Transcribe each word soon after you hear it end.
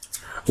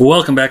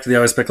Welcome back to the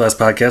Always Pick Last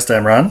podcast.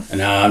 I'm Ron.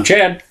 And I'm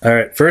Chad. All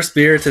right, first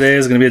beer today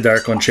is going to be a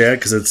dark one, Chad,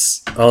 because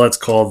it's all that's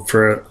called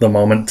for the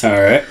moment.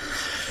 All right.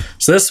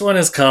 So this one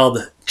is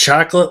called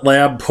Chocolate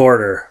Lab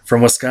Porter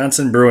from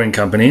Wisconsin Brewing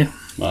Company.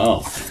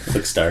 Wow, it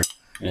looks dark.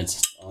 And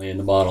it's only in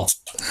the bottle.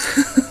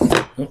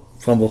 Oh,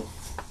 fumble.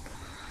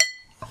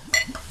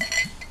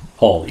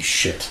 Holy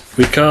shit.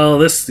 We call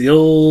this the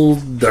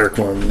old dark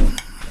one.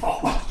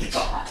 Oh my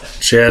god.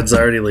 Chad's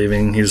already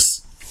leaving.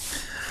 He's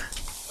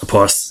a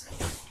puss.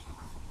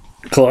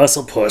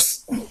 Colossal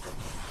puss.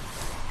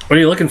 What are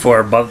you looking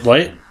for? Bud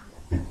Light?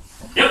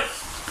 Yep.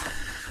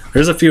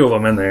 There's a few of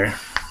them in there.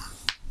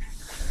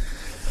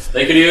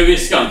 They could even be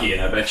skunky,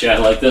 and I bet you I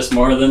like this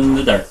more than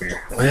the dark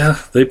beer.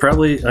 Yeah, they're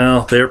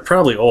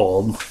probably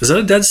old. Is that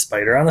a dead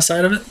spider on the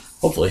side of it?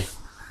 Hopefully.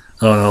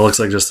 Oh no, it looks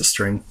like just a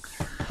string.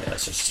 Yeah,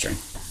 it's just a string.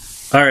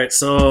 All right,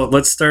 so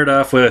let's start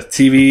off with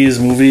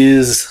TVs,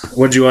 movies.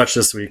 What'd you watch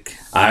this week?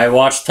 I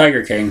watched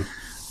Tiger King.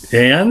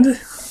 And?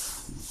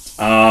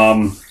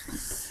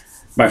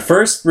 My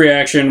first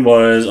reaction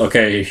was,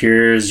 okay,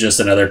 here's just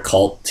another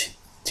cult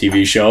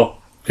TV show.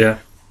 Yeah.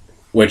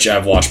 Which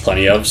I've watched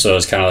plenty of, so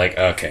it's kind of like,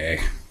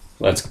 okay,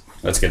 let's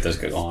get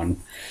this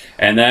on.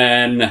 And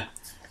then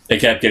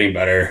it kept getting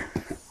better.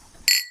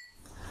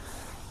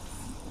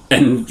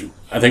 And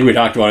I think we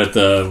talked about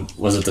it,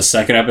 was it the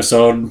second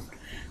episode?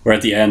 Where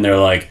at the end they're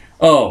like,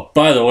 oh,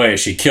 by the way,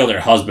 she killed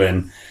her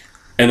husband.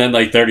 And then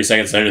like 30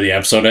 seconds later the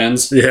episode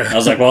ends. Yeah. I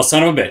was like, well,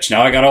 son of a bitch,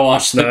 now I gotta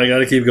watch Now I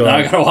gotta keep going. Now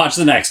I gotta watch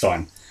the next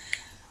one.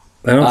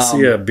 I don't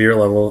see a beer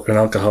level, an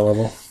alcohol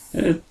level.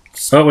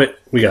 Oh, wait,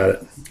 we got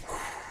it.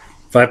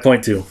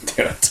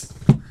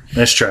 5.2.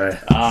 Nice try.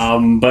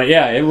 But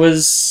yeah, it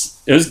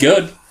was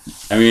good.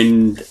 I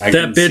mean,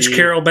 that bitch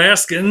Carol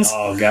Baskins.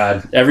 Oh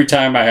god! Every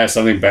time I have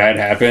something bad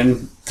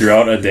happen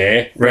throughout a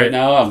day, right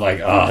now, I'm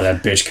like, oh,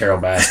 that bitch Carol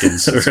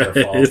Baskins. It's her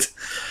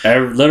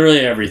fault.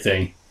 Literally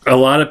everything. A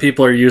lot of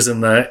people are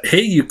using the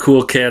 "Hey, you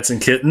cool cats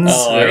and kittens"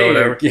 or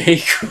whatever. Hey,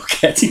 cool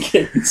cats and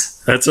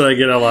kittens. That's what I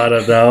get a lot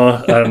of now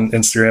on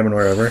Instagram and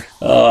wherever.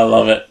 Oh, I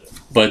love it.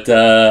 But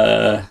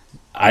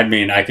I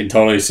mean, I can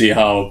totally see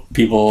how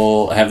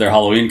people have their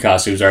Halloween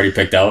costumes already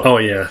picked out. Oh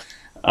yeah.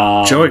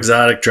 Joe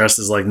Exotic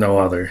dresses like no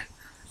other.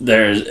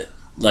 There's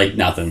like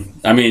nothing.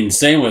 I mean,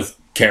 same with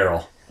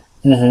Carol.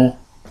 Mm-hmm.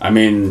 I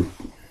mean,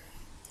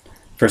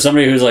 for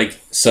somebody who's like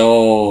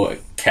so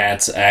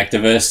cats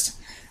activist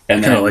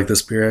and kind of like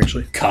this beer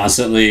actually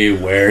constantly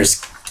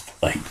wears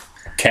like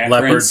cat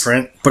leopard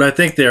print, but I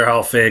think they're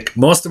all fake.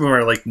 Most of them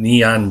are like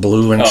neon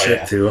blue and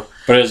shit too.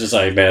 But it's just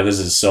like, man, this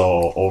is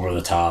so over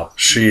the top.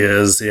 She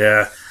is,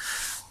 yeah.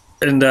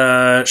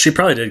 And she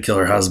probably did kill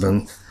her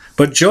husband.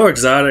 But Joe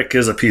Exotic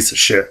is a piece of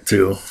shit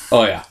too.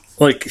 Oh yeah.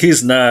 Like,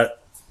 he's not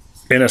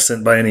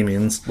innocent by any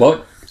means.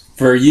 What,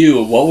 for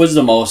you, what was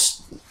the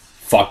most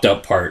fucked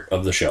up part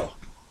of the show?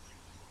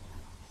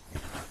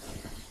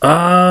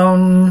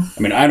 I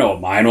mean, I know what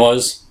mine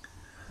was.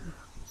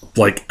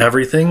 Like,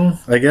 everything,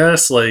 I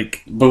guess.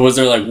 Like, but was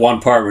there, like,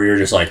 one part where you're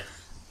just like,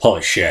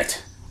 holy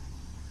shit?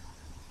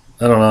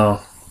 I don't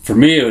know. For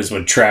me, it was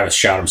when Travis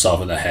shot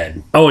himself in the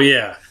head. Oh,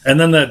 yeah. And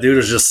then that dude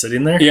was just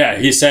sitting there? Yeah,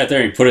 he sat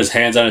there and he put his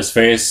hands on his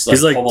face. Like,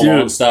 he's like,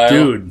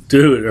 dude.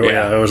 Oh,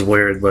 yeah, it was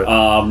weird. But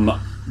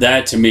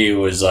that, to me,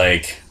 was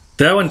like...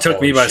 That one took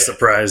me by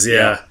surprise,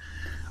 yeah.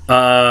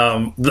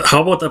 How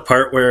about the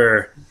part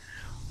where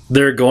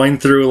they're going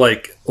through,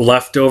 like,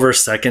 leftover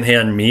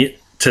secondhand meat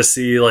to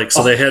see, like,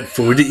 so they had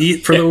food to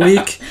eat for the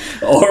week?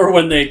 Or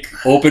when they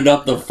opened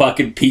up the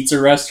fucking pizza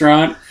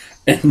restaurant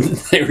and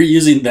they were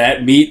using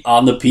that meat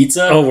on the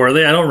pizza. Oh, were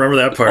they? I don't remember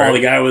that part. Oh,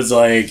 the guy was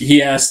like,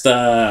 he asked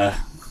the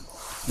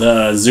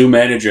zoo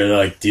manager,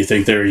 like, do you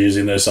think they were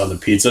using this on the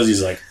pizzas?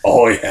 He's like,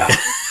 oh, yeah.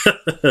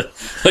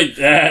 Like,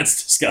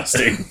 that's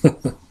disgusting.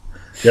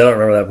 Yeah, I don't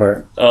remember that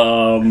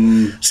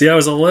part. See, I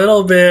was a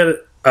little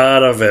bit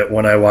out of it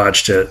when I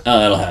watched it. Oh,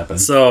 that'll happen.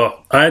 So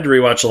I had to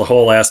rewatch the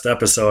whole last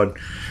episode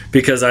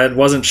because I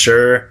wasn't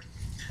sure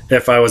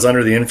if I was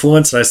under the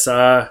influence. And I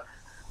saw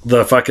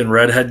the fucking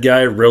redhead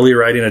guy really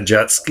riding a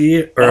jet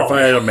ski, or if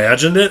I had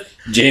imagined it.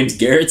 James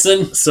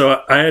Garrettson.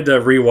 So I had to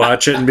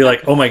rewatch it and be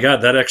like, oh my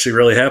God, that actually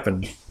really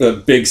happened. The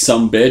big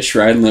bitch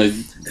riding the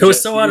It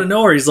was so out of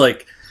nowhere. He's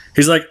like,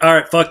 all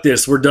right, fuck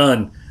this, we're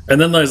done. And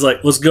then I was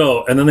like, let's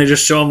go. And then they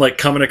just show him like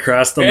coming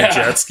across on the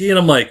jet ski. And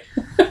I'm like,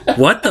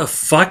 what the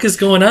fuck is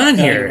going on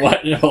here?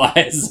 Why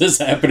is this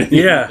happening?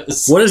 Yeah.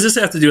 What does this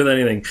have to do with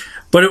anything?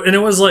 But it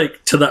was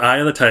like to the eye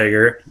of the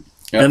tiger.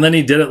 Yep. And then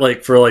he did it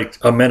like for like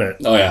a minute.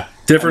 Oh, yeah.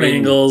 Different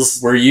angles.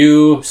 Were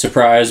you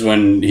surprised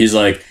when he's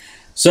like,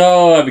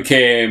 so I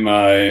became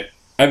an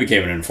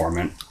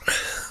informant?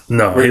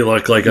 No, he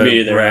looked like a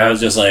rat. I was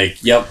just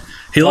like, yep.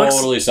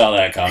 Totally saw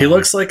that coming. He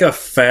looks like a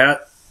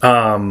fat...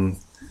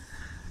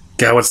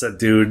 God, what's that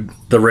dude?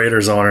 The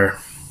Raiders owner.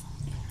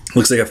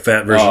 Looks like a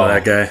fat version of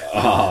that guy.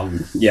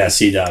 Yes,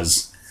 he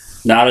does.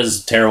 Not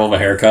as terrible of a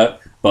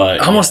haircut, but...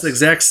 Almost the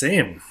exact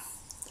same.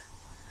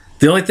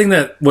 The only thing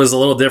that was a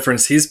little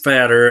different, he's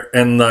fatter,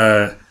 and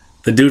the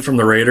dude from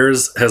the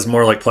Raiders has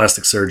more like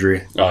plastic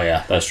surgery. Oh,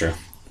 yeah, that's true.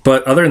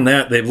 But other than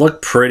that, they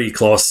look pretty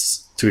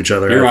close to each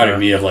other. He reminded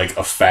me of like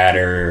a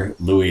fatter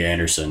Louis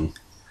Anderson.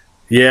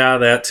 Yeah,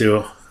 that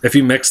too. If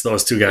you mix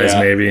those two guys,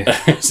 maybe.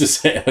 It's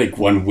just like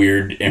one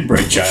weird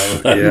inbred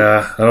child.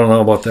 Yeah, I don't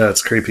know about that.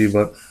 It's creepy,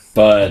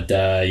 but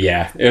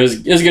yeah, it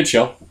was a good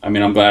show. I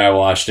mean, I'm glad I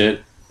watched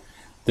it.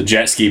 The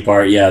jet ski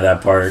part,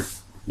 that part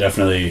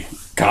definitely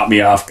caught me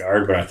off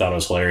guard, but I thought it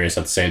was hilarious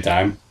at the same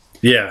time.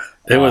 Yeah,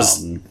 it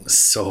was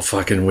so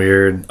fucking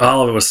weird.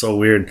 All of it was so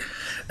weird.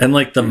 And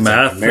like the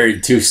math. Like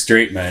married two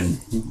straight men.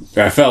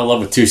 I fell in love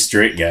with two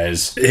straight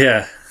guys.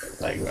 Yeah.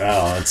 Like,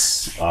 wow,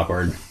 that's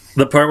awkward.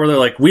 The part where they're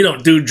like, we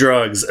don't do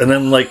drugs. And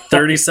then like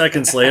 30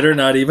 seconds later,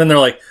 not even, they're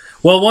like,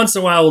 well, once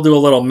in a while we'll do a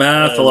little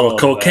meth, a little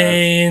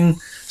cocaine.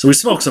 So we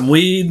smoke some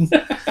weed.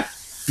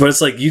 But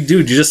it's like,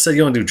 you just said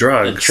you don't do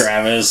drugs. And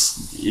Travis,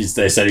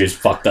 they said he was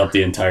fucked up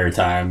the entire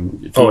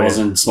time. If he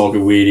wasn't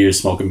smoking weed, he was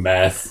smoking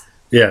meth.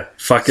 Yeah,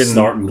 fucking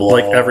snorting blow.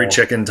 Like every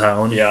chick in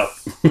town. Yep.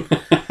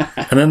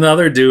 And then the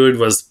other dude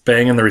was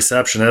banging the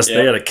receptionist. Yep.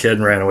 They had a kid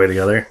and ran away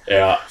together.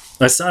 Yeah.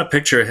 I saw a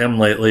picture of him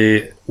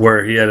lately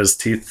where he had his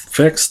teeth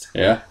fixed.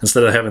 Yeah.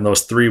 Instead of having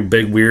those 3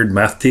 big weird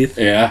meth teeth.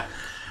 Yeah.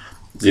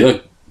 Does he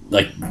look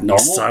like normal?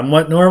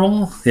 Somewhat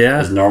normal. Yeah.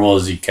 As normal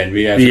as he can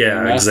be after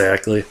Yeah,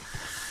 exactly.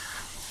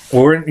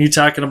 Weren't you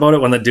talking about it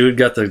when the dude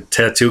got the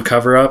tattoo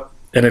cover up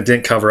and it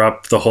didn't cover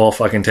up the whole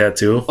fucking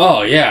tattoo?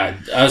 Oh, yeah.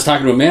 I was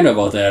talking to Amanda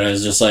about that. I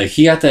was just like,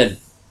 he got that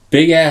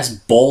big ass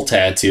bull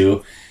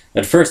tattoo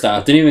that first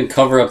off didn't even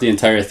cover up the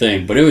entire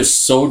thing, but it was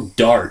so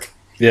dark.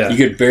 Yeah. You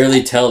could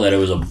barely tell that it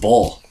was a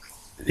bull.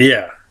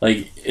 Yeah.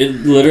 Like, it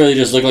literally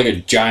just looked like a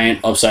giant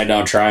upside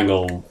down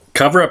triangle.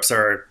 Cover ups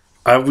are.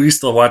 We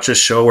used to watch a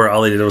show where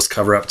all they did was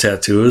cover up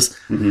tattoos.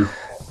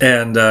 Mm-hmm.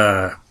 And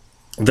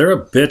they're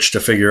a bitch to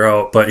figure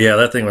out, but yeah,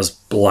 that thing was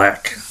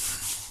black.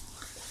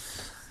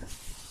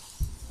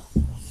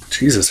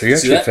 Jesus, are you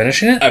actually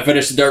finishing it? I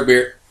finished the dark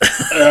beer.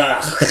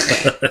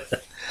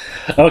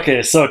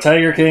 Okay, so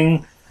Tiger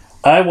King,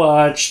 I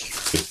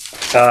watched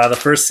the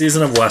first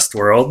season of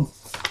Westworld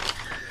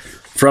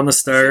from the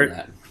start,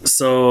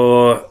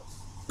 so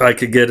I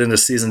could get into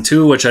season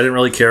 2, which I didn't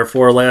really care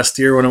for last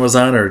year when it was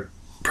on, or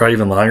probably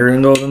even longer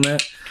ago than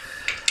that.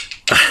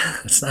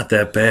 It's not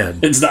that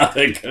bad. It's not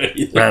that good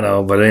either. I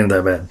know, but it ain't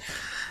that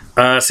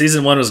bad.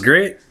 Season 1 was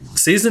great.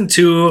 Season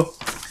 2,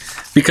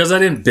 because I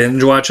didn't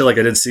binge watch it like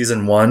I did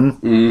season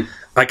 1,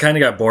 I kind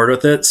of got bored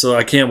with it, so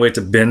I can't wait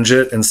to binge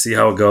it and see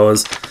how it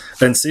goes.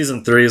 And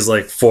season 3 is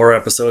like 4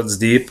 episodes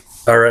deep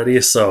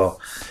already, so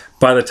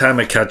by the time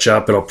I catch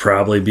up, I'll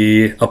probably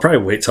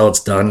wait till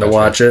it's done to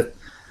watch it.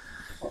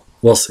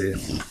 We'll see.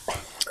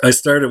 I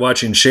started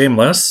watching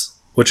Shameless,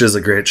 which is a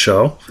great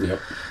show.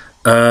 Yep.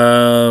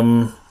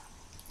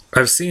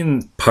 I've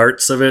seen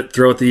parts of it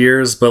throughout the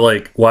years, but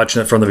like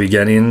watching it from the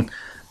beginning,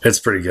 it's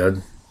pretty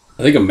good.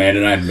 I think Amanda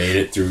and I made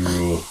it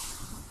through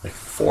like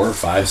 4 or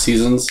 5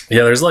 seasons.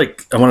 Yeah, there's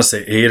like, I want to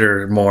say 8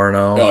 or more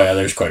now. Oh yeah,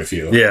 there's quite a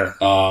few. Yeah.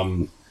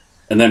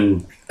 And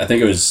then I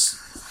think it was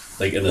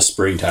like in the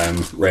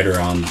springtime, right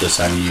around this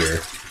time of year.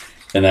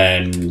 And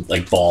then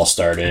like ball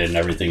started and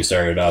everything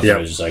started up. Yep. It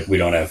was just like, we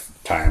don't have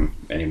time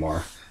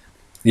anymore.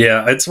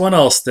 Yeah, it's one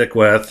I'll stick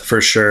with for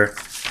sure.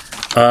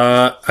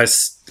 I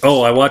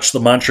watched the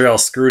Montreal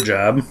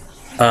Screwjob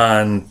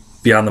on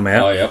Beyond the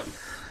Map. Oh, yep.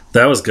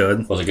 That was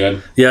good. Was it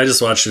good? Yeah, I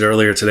just watched it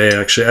earlier today,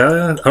 actually.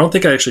 I don't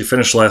think I actually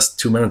finished the last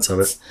 2 minutes of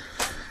it.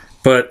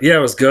 But yeah,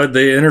 it was good.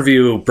 They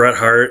interview Bret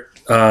Hart.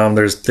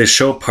 They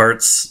show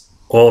parts,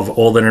 all of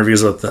old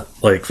interviews with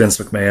like Vince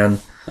McMahon.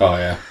 Oh,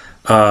 yeah.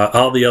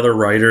 All the other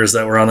writers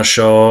that were on the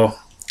show.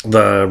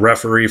 The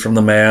referee from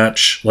the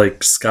match,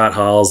 like Scott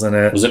Hall's in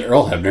it. Was it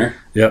Earl Hebner?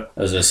 Yep.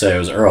 I was going to say, it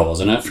was Earl,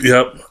 wasn't it?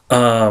 Yep.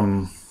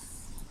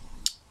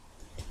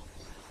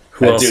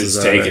 Who that else dude's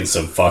is taking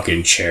some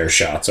fucking chair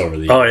shots over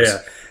the years. Oh, yeah.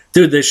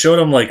 Dude, they showed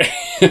him like...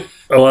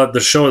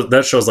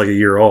 that show's like a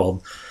year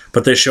old.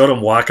 But they showed him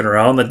walking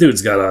around. The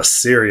dude's got a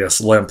serious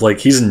limp. Like,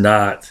 he's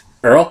not...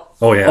 Earl?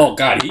 Oh, yeah. Oh,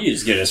 God, he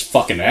is getting his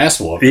fucking ass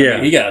whooped. Yeah. I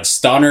mean, he got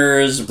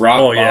stunners,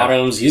 rock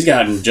bottoms. He's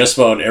gotten just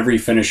about every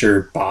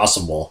finisher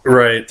possible.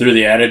 Right. Through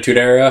the Attitude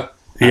Era.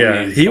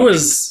 Yeah, he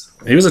was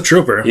a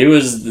trooper. He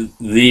was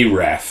the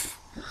ref.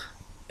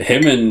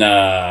 Him and...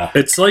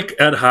 It's like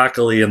Ed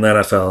Hockley in the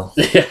NFL.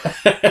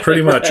 Yeah.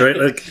 Pretty much, right?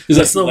 Like,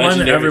 that's the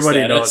one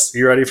everybody knows.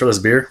 You ready for this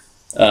beer?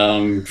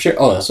 Sure.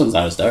 Oh, this one's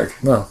not as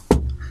dark. No.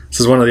 This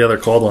is one of the other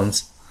cold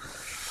ones.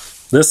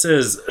 This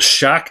is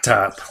Shock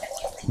Top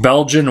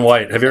Belgian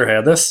White. Have you ever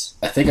had this?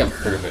 I think I've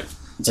heard of it.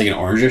 It's like an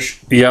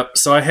orangish. Yep.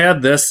 So I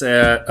had this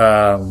at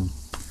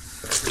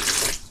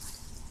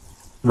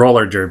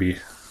roller derby.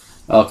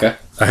 Okay.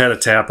 I had a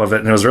tap of it,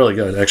 and it was really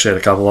good. I actually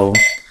had a couple of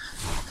them.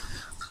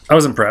 I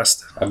was impressed.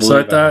 So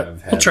I thought,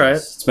 I'll try it.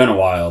 It's been a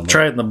while.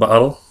 Try it in the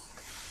bottle.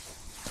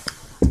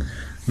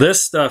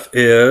 This stuff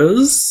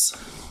is...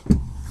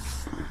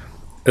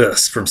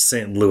 This from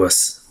St.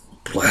 Louis.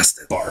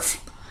 Blasted. Barf.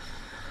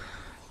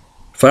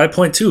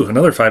 5.2.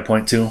 Another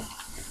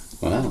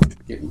 5.2. Wow.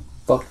 Getting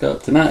fucked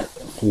up tonight.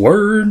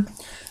 Word.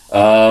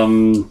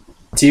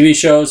 TV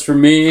shows for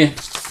me.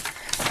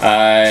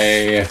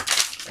 I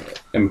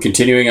am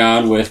continuing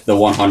on with the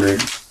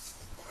 100.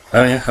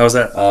 Oh yeah, how's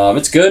that?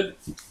 It's good.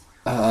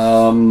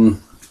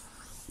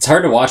 It's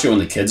hard to watch it when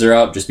the kids are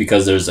up, just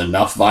because there's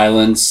enough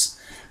violence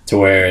to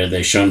where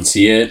they shouldn't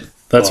see it.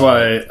 That's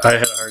why I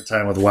had a hard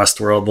time with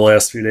Westworld the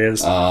last few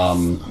days.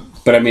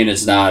 But I mean,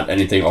 it's not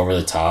anything over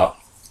the top.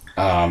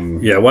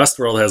 Yeah,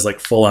 Westworld has like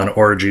full on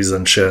orgies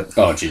and shit.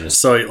 Oh Jesus!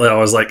 So I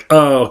was like,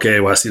 oh okay,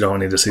 Wes, you don't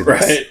need to see this.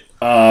 Right.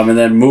 And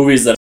then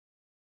movies that.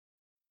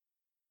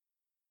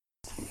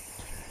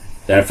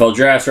 The NFL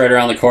draft's right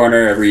around the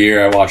corner. Every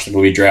year I watch the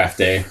movie Draft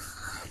Day.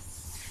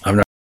 I'm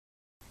not.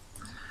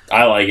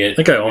 I like it. I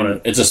think I own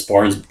it. It's a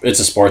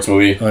sports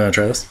movie. I'm gonna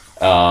try this.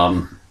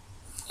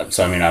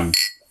 So I mean, I'm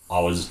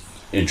always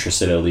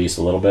interested at least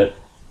a little bit.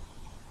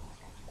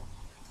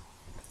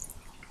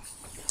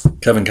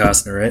 Kevin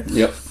Costner, right?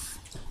 Yep.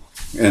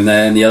 And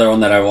then the other one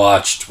that I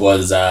watched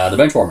was The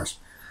Benchwarmers.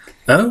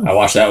 Oh. I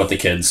watched that with the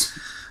kids.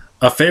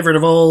 A favorite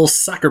of old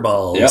soccer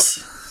balls. Yep.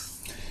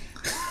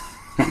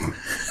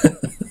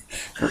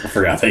 I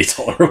forgot that you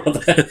told her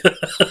about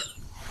that.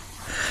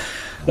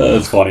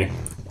 That's funny.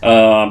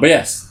 But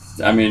yes,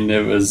 I mean,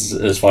 it was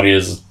as funny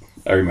as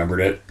I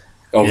remembered it.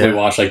 Hopefully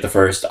watched like the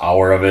first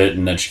hour of it,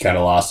 and then she kind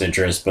of lost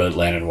interest, but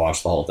Landon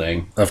watched the whole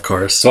thing. Of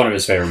course. It's one of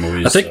his favorite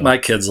movies. I think my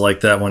kids like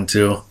that one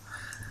too.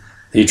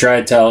 He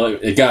tried to tell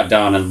it got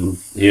done, and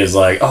he was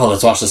like, "Oh,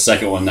 let's watch the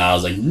second one now." I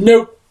was like,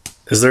 "Nope."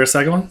 Is there a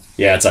second one?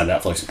 Yeah, it's on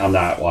Netflix. I'm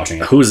not watching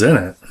it. Who's in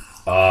it?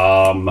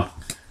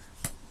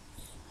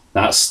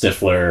 Not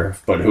Stifler,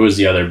 but who was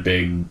the other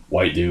big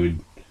white dude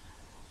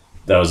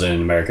that was in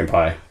American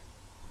Pie?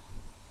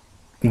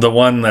 The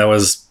one that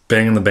was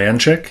banging the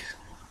band chick?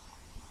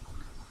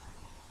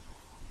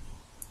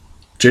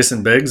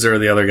 Jason Biggs or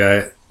the other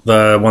guy?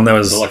 The one that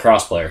was... The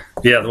lacrosse player.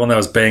 Yeah, the one that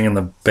was banging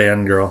the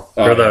band girl.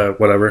 Oh, or the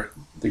whatever.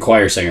 The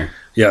choir singer.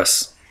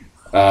 Yes.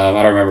 I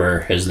don't remember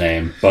his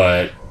name,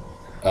 but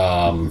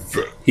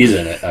he's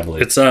in it, I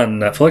believe. It's on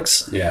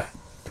Netflix? Yeah.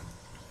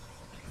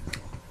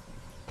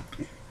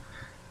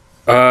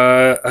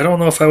 I don't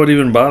know if I would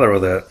even bother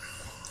with that.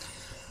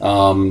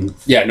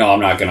 Yeah, no,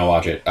 I'm not going to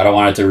watch it. I don't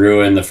want it to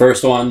ruin the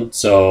first one,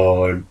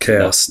 so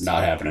Chaos. That's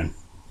not happening.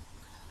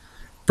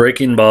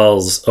 Breaking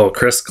Balls. Oh,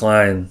 Chris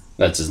Klein.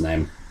 That's his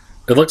name.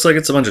 It looks like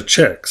it's a bunch of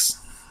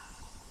chicks.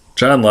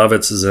 John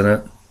Lovitz is in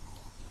it.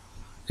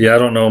 Yeah, I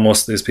don't know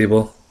most of these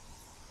people.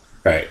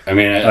 Right. I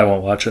mean, I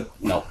won't watch it.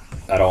 No,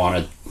 I don't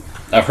want to.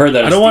 I've heard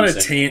that. I don't want to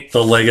taint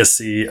the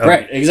legacy of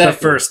the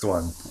first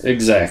one.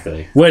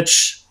 Exactly.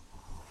 Which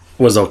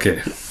was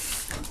okay.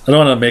 I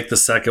don't want to make the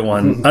second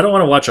one. I don't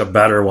want to watch a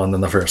better one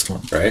than the first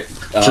one. Right.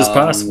 Which is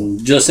possible.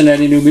 Justin,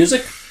 any new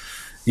music?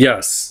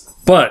 Yes.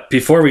 But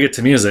before we get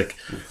to music,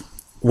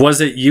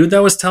 was it you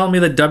that was telling me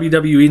that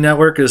WWE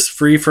Network is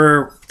free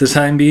for the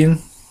time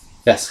being?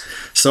 Yes.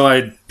 So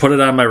I put it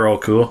on my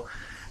Roku,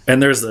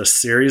 and there's a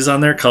series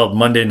on there called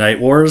Monday Night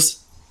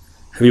Wars.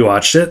 Have you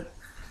watched it?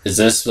 Is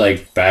this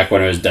like back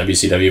when it was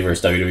WCW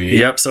versus WWE?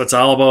 Yep. So it's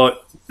all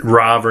about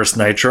Raw versus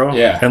Nitro.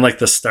 Yeah. And like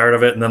the start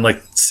of it, and then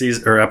like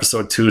season or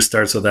episode 2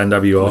 starts with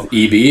NWO. With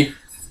EB?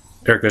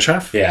 Eric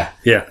Bischoff? Yeah.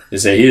 Yeah. They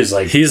say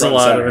he's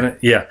alive in it.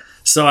 Yeah.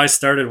 So I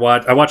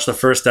watched the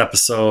first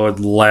episode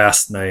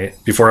last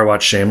night before I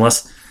watched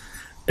Shameless.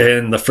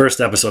 And the first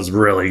episode's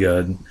really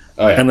good.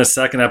 Oh yeah. And the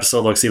second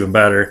episode looks even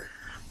better.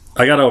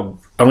 I'm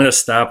gonna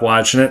stop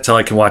watching it till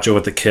I can watch it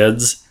with the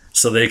kids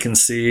so they can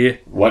see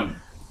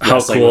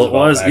how cool it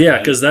was. Yeah,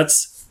 because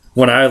that's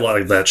when I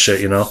like that shit,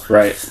 you know.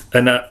 Right.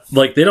 And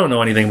like they don't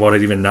know anything about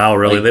it even now.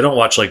 Really, they don't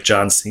watch like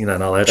John Cena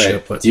and all that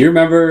shit. But do you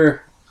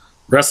remember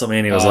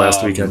WrestleMania was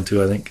last weekend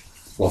too? I think.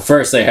 Well,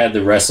 first they had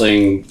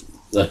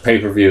the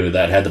pay-per-view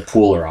that had the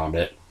pool around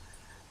it.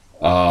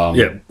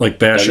 Yeah, like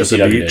Bash at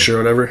the Beach or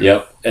whatever.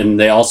 Yep, and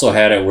they also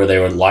had it where they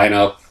would line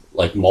up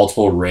like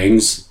multiple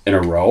rings in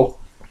a row.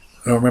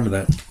 I don't remember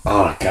that.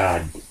 Oh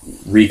God,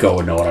 Rico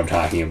would know what I'm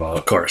talking about.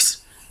 Of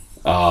course.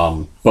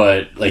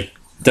 But like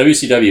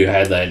WCW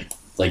had that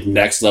like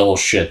next level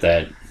shit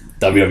that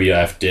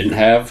WWF didn't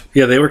have.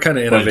 Yeah, they were kind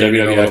of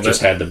innovating. But WWF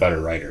just had the better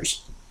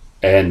writers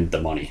and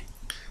the money.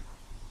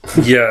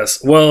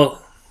 Yes, well.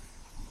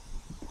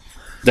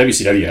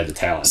 WCW had the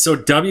talent. So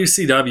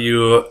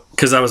WCW,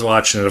 because I was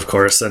watching it, of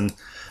course, and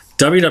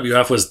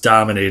WWF was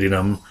dominating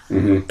them.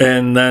 Mm-hmm.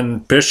 And then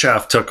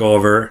Bischoff took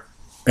over,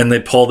 and they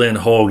pulled in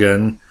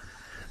Hogan,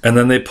 and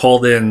then they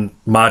pulled in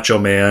Macho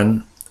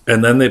Man,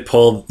 and then they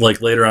pulled, like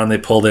later on, they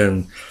pulled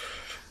in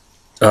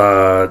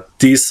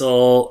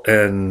Diesel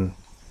and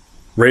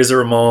Razor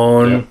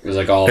Ramon, it was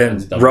like all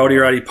and Rowdy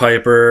Roddy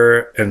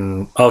Piper,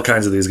 and all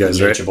kinds of these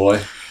guys, right? Nature Boy.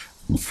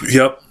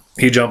 Yep.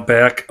 He jumped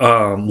back.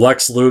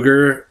 Lex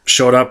Luger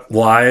showed up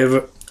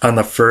live on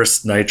the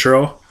first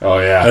Nitro. Oh,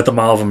 yeah. At the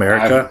Mall of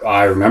America.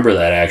 I remember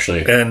that,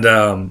 actually. And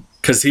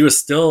because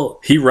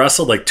he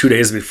wrestled like 2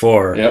 days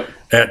before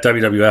at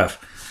WWF.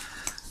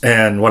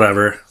 And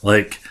whatever.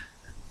 Like,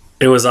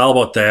 it was all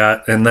about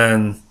that. And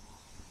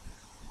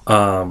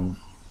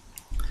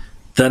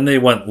then they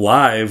went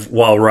live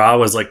while Raw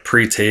was like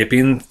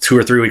pre-taping 2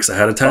 or 3 weeks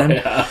ahead of time. Oh,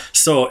 yeah.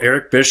 So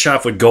Eric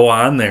Bischoff would go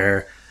on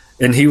there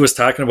and he was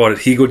talking about it.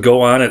 He would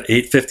go on at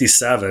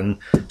 8:57,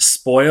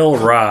 spoil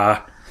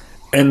Raw,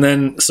 and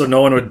then so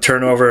no one would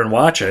turn over and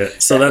watch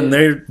it. So then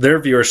their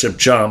viewership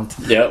jumped,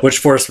 which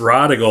forced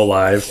Raw to go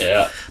live.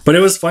 Yeah. But it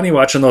was funny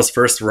watching those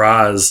first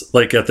Raws,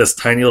 like at this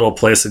tiny little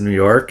place in New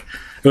York.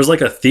 It was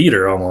like a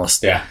theater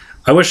almost. Yeah.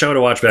 I wish I would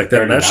have watched back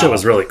then. That shit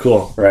was really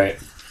cool. Right.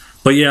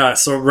 But yeah,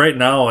 so right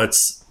now I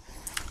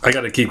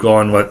got to keep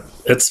going, but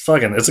it's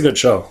a good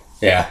show.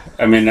 Yeah.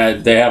 I mean,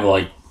 they have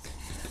like,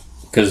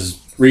 because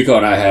Rico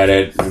and I had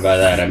it, and by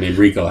that I mean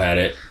Rico had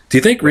it. Do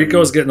you think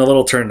Rico's getting a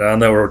little turned on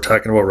that we're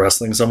talking about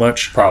wrestling so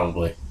much?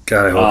 Probably.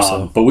 God, I hope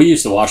so. But we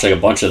used to watch like a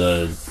bunch of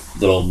the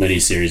little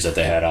mini-series that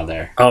they had on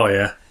there. Oh,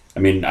 yeah. I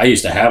mean, I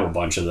used to have a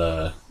bunch of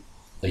the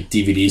like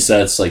DVD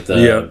sets, like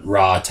the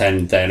Raw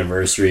 10th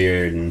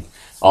anniversary and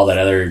all that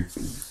other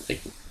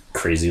like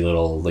crazy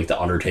little, like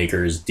the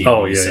Undertaker's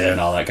DVD set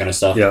and all that kind of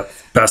stuff. Yeah,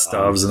 best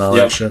ofs and all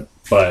that shit.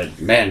 But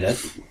man,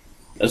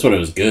 that's when it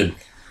was good.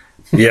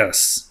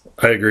 Yes,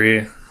 I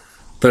agree.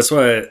 That's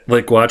why,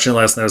 like, watching it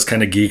last night, I was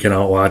kind of geeking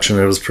out watching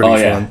it. It was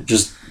pretty fun.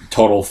 Just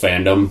total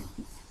fandom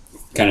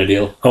kind of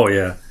deal. Oh,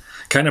 yeah.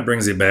 Kind of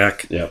brings you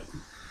back. Yep.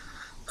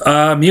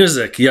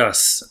 Music,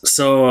 yes.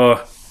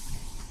 So,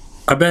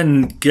 I've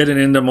been getting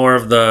into more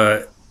of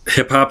the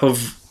hip-hop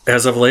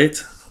as of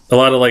late. A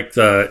lot of, like,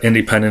 the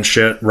independent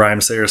shit,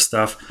 Rhymesayers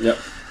stuff. Yep.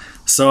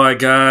 So, I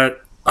got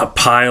a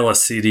pile of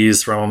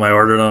CDs from them. I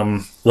ordered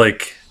them,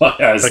 like,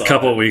 a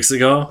couple of weeks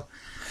ago.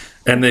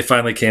 And they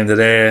finally came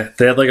today.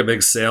 They had like a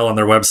big sale on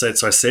their website,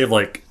 so I saved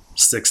like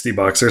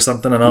 $60 or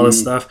something on all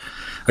this stuff.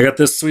 I got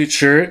this sweet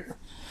shirt.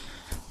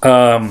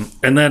 And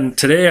then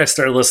today I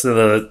started listening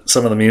to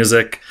some of the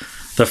music.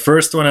 The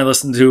first one I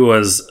listened to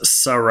was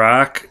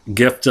Sarak,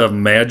 Gift of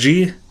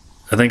Magi,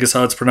 I think is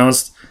how it's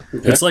pronounced.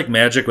 Okay. It's like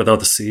magic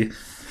without the C.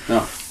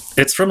 Oh.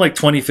 It's from like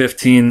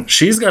 2015.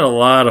 She's got a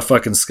lot of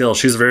fucking skill.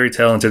 She's a very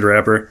talented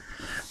rapper.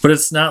 But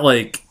it's not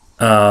like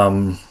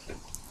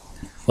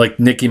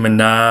Nicki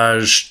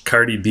Minaj,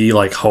 Cardi B,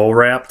 like whole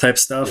rap type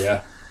stuff.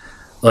 Yeah.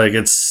 Like,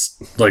 it's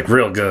like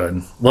real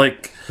good.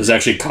 Like, there's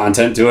actually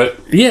content to it.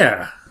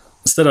 Yeah.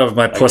 Instead of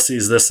my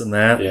pussy's this and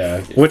that.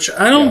 Yeah. Which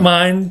I don't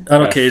mind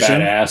on occasion.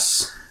 Fat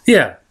ass.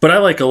 Yeah. But I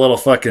like a little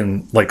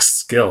fucking like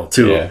skill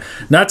too. Yeah.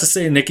 Not to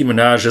say Nicki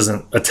Minaj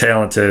isn't a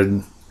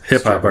talented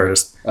hip hop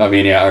artist. I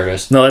mean, yeah,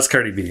 artist. No, that's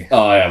Cardi B.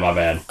 Oh yeah, my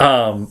bad.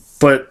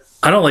 But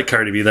I don't like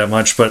Cardi B that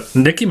much. But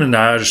Nicki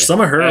Minaj,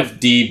 some of her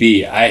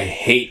FDB. I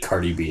hate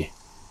Cardi B.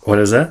 What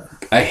is that?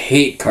 I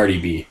hate Cardi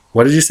B.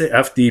 What did you say?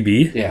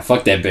 FDB? Yeah,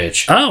 fuck that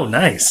bitch. Oh,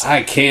 nice.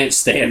 I can't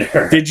stand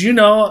her. Did you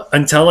know,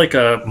 until like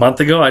a month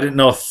ago, I didn't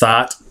know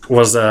thought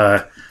was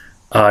a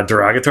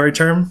derogatory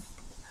term?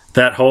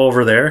 That hoe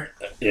over there?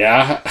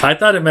 Yeah. I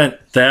thought it meant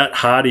that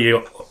hottie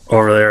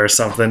over there or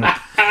something.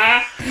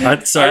 I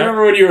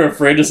remember when you were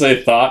afraid to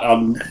say thought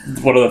on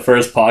one of the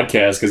first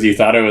podcasts because you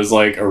thought it was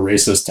like a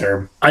racist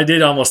term. I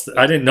didn't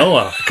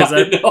know because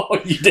I know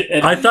you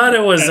did. I thought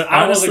it was, and honestly.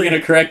 I wasn't going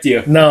to correct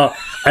you. No,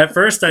 at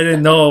first I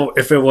didn't know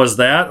if it was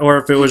that or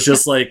if it was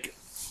just like,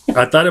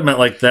 I thought it meant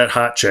like that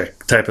hot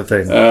chick type of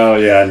thing. Oh,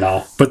 yeah,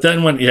 no. But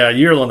then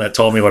you're the one that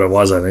told me what it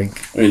was, I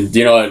think. I mean, do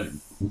you know what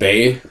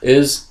bae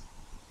is?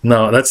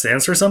 No, that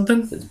stands for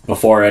something?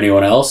 Before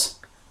anyone else?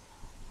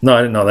 No, I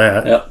didn't know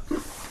that.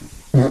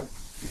 Yep.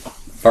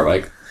 Fart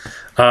mic.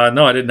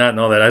 No, I did not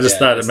know that. I just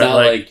thought it meant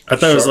like I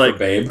thought it was like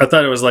babe. I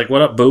thought it was like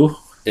what up, boo?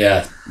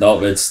 Yeah.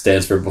 No, it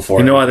stands for before.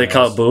 You know why they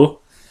call it boo?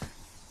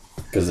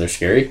 Because they're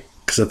scary?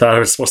 Because I thought it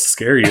was supposed to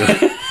scare you.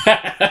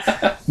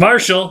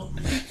 Marshall.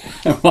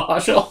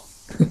 Marshall.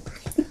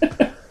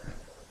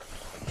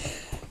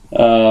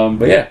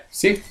 But yeah,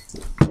 see,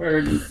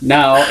 we're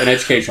now an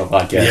educational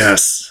podcast.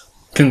 Yes.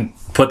 Can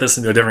put this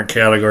into a different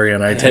category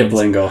on iTunes. Hip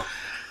lingo.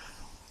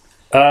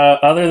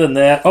 Other than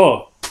that,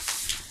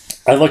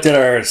 I looked at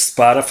our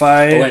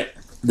Spotify. Oh, wait.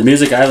 The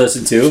music I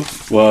listened to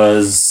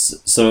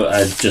was, so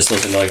I just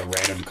listened to like a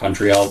random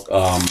country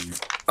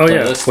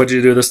playlist. What'd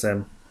you do this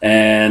time?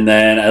 And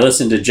then I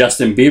listened to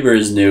Justin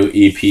Bieber's new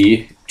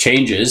EP,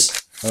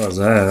 Changes. What was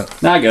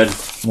that? Not good.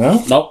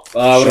 No? Nope.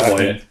 I would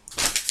avoid it.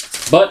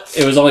 But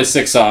it was only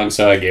 6 songs,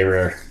 so I gave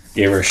her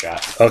a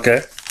shot.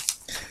 Okay.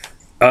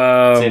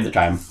 Save the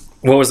time.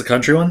 What was the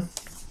country one?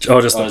 Oh,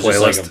 just a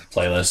playlist. Just like a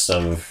playlist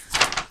of,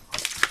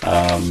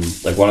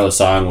 like one of the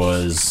song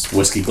was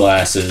Whiskey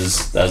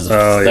Glasses. That was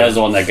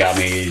the one that got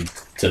me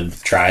to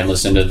try and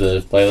listen to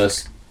the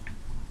playlist.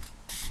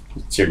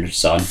 It's your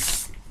son.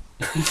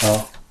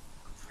 Oh.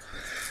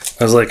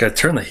 I was like, I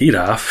turned the heat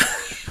off.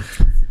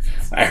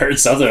 I heard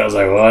something. I was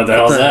like, what the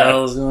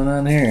hell is going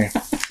on here?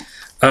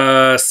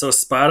 So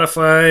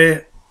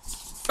Spotify,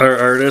 our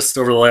artists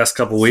over the last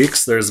couple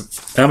weeks, there's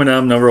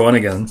Eminem, number 1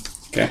 again.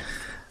 Okay.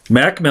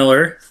 Mac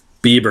Miller,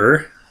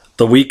 Bieber,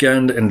 The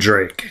Weeknd, and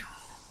Drake.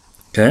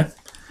 Okay?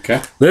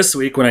 Okay. This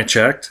week, when I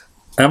checked,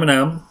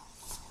 Eminem,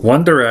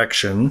 One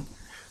Direction,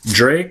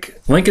 Drake,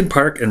 Linkin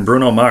Park, and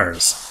Bruno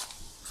Mars.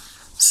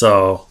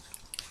 So,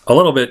 a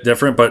little bit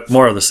different, but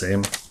more of the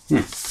same.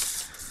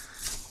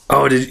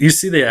 Oh, did you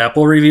see the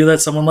Apple review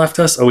that someone left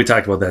us? Oh, we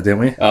talked about that, didn't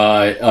we?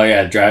 Oh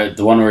yeah,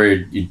 the one where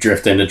you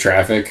drift into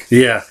traffic.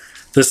 Yeah.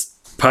 This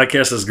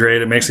podcast is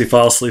great. It makes me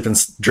fall asleep and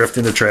drift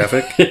into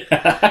traffic.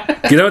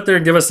 Get out there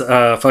and give us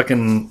a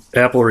fucking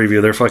Apple review.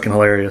 They're fucking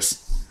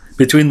hilarious.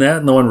 Between that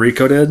and the one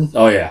Rico did.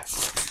 Oh yeah,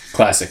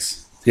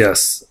 classics.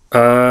 Yes.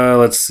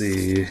 Let's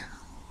see.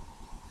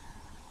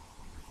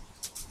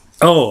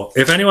 Oh,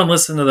 if anyone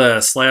listened to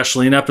the Slash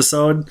Lean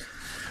episode,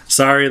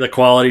 sorry, the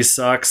quality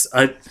sucks.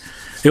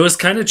 It was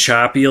kind of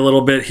choppy a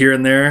little bit here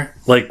and there,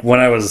 like when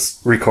I was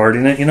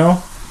recording it,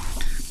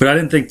 But I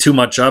didn't think too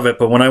much of it.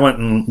 But when I went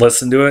and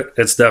listened to it,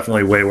 it's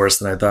definitely way worse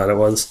than I thought it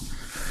was.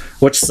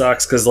 Which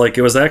sucks because, like,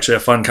 it was actually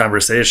a fun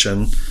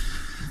conversation.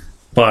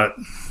 But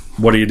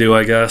what do you do,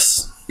 I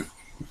guess?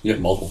 You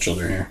have multiple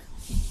children here.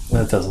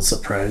 That doesn't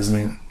surprise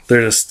me.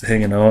 They're just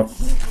hanging out,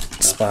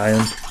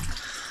 spying.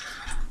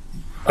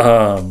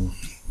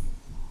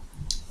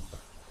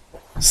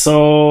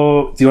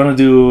 So, do you want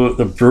to do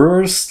the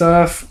Brewers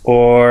stuff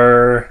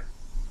or...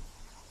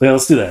 Yeah,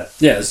 let's do that.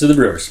 Yeah, let's do the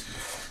Brewers.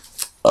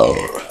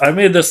 Oh, I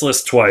made this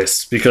list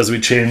twice because we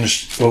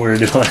changed what we were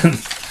doing.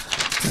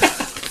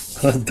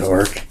 What a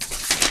dork.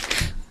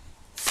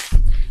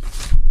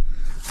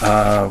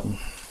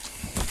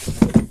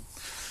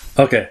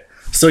 Okay,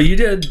 so you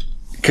did...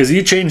 Because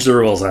you changed the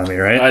rules on me,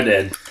 right? I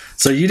did.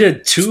 So you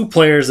did 2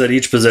 players at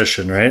each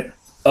position, right?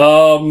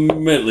 At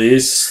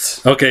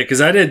least. Okay,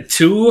 because I did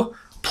 2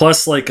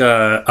 plus like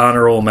a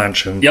honorable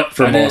mention. Yep,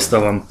 for most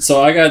of them.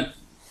 So I got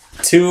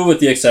 2 with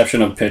the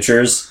exception of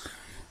pitchers.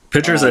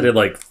 Pitchers, I did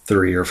like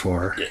 3 or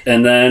 4.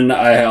 And then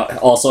I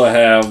also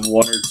have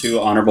 1 or 2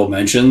 honorable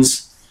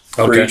mentions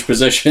for each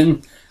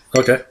position.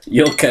 Okay.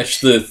 You'll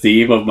catch the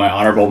theme of my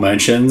honorable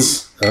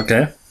mentions.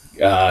 Okay.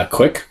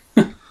 Quick.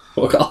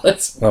 We'll call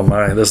it. Oh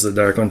my, this is a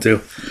dark one too.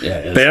 Yeah,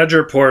 it is.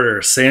 Badger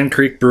Porter, Sand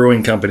Creek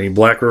Brewing Company,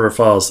 Black River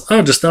Falls.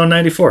 Oh, just down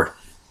 94.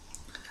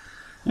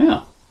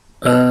 Yeah.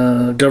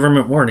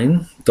 Government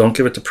warning. Don't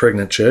give it to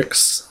pregnant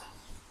chicks.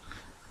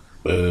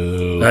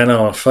 Boo. I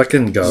know,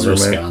 fucking government.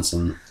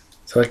 Wisconsin.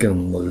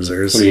 Fucking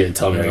losers. What are you going to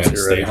tell me? I got to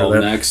stay home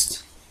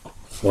next?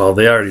 Well,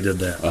 they already did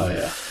that. Oh,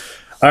 yeah.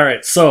 All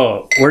right,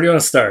 so where do you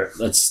want to start?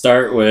 Let's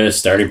start with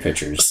starting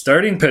pitchers.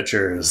 Starting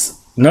pitchers.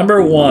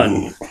 Number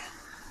 1.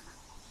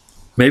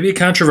 Maybe a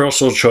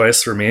controversial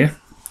choice for me.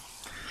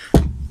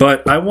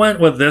 But I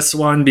went with this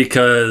one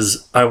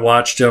because I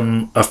watched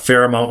him a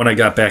fair amount when I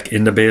got back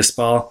into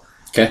baseball.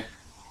 Okay.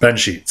 Ben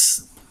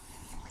Sheets.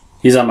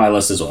 He's on my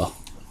list as well.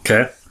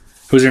 Okay.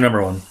 Who's your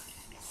number 1?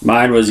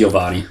 Mine was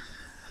Giovanni.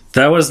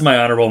 That was my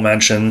honorable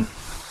mention.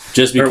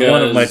 Just because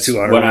one of my 2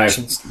 honorable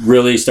mentions. I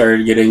really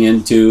started getting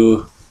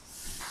into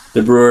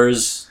the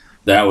Brewers,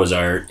 that was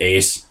our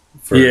ace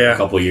for a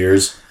couple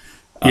years.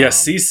 Yeah,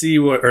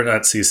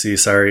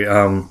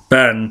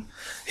 Ben,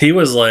 he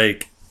was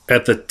like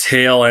at the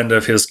tail end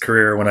of his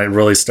career when I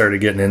really started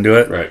getting into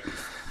it. Right.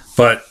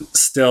 But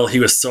still, he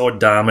was so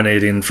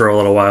dominating for a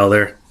little while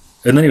there.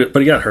 And then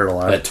he got hurt a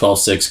lot. That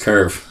 12-6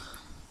 curve.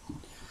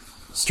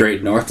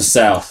 Straight north to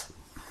south.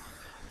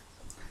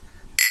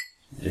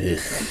 Ugh.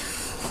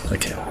 I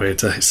can't wait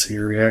to see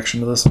your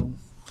reaction to this one.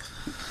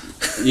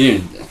 You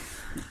didn't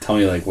tell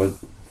me, like,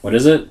 what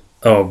is it?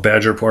 Oh,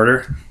 Badger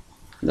Porter?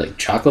 Like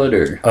chocolate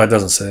or it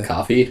doesn't say.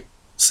 Coffee?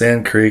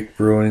 Sand Creek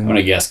Brewing. I'm going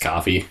to guess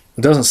coffee.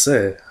 It doesn't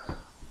say.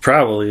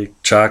 Probably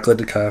chocolate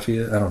to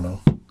coffee. I don't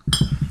know.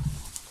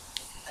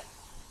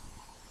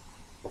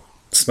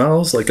 It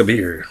smells like a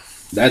beer.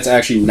 That's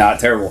actually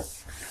not terrible.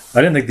 I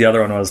didn't think the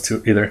other one was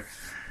too either.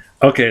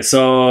 Okay,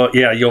 so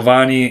yeah,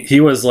 Giovanni, he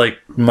was like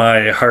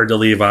my hard to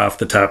leave off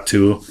the top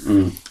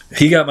 2.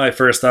 He got my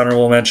first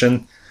honorable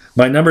mention.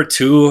 My number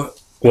 2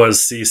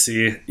 was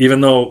CC, even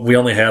though we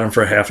only had him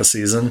for half a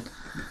season.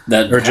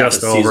 Or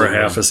just over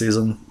half a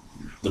season.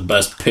 The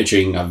best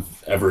pitching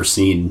I've ever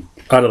seen.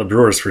 Out of the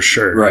Brewers, for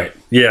sure. Right.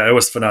 Yeah, it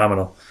was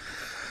phenomenal.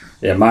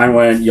 Yeah, mine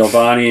went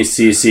Giovanni,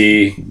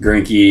 CC,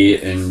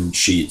 Greinke, and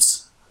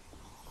Sheets.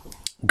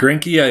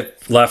 Greinke I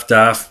left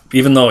off,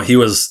 even though he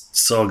was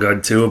so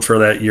good too for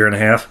that year and a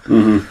half.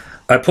 Mm-hmm.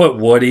 I put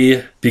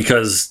Woody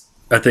because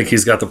I think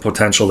he's got the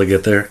potential to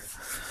get there.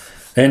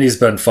 And he's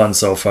been fun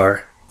so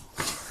far.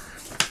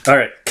 All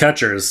right,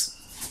 catchers.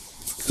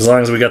 As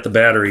long as we got the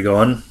battery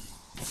going.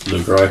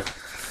 Lucroy.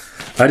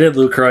 I did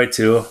Lucroy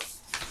too.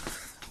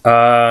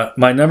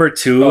 My number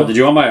 2. Oh, did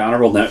you want my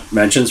honorable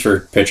mentions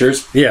for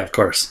pitchers? Yeah, of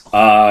course.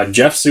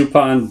 Jeff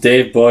Suppan,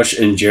 Dave Bush,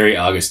 and Jerry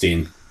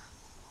Augustine.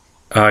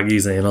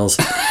 Augie's anals.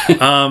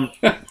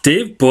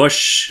 Dave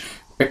Bush.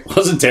 It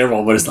wasn't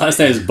terrible, but his last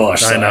name is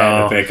Bush, so I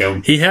had to pick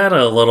him. He had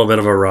a little bit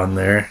of a run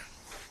there.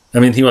 I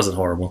mean, he wasn't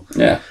horrible.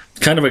 Yeah.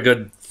 Kind of a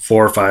good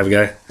 4 or 5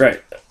 guy.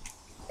 Right.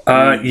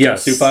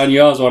 Yes. Suppan,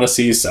 you always want to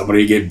see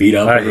somebody get beat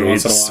up every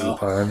once in a while.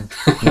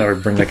 Suppan. Never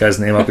bring that guy's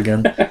name up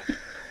again.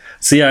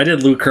 So yeah, I did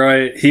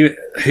Lucroy.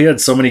 He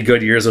had so many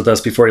good years with us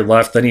before he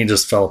left. Then he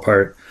just fell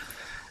apart.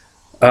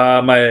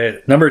 My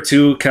number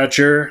 2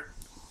 catcher,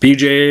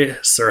 BJ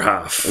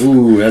Surhoff.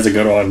 Ooh, that's a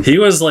good one. He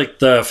was like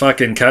the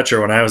fucking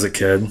catcher when I was a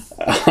kid.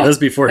 That was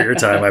before your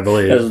time, I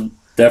believe.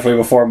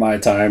 Definitely before my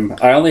time.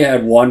 I only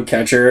had one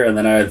catcher, and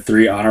then I had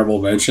 3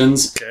 honorable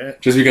mentions. Okay.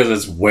 Just because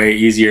it's way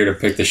easier to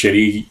pick the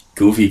shitty,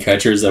 goofy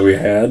catchers that we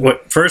had.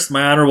 First,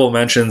 my honorable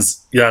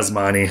mentions,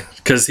 Yasmani,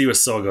 because he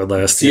was so good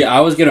last year. See, I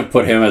was going to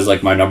put him as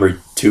like my number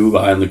 2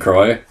 behind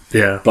LaCroix.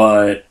 Yeah.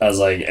 But I was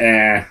like,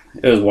 it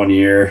was 1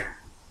 year.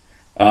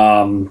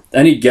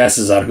 Any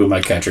guesses on who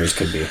my catchers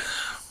could be?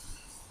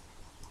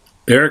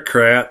 Eric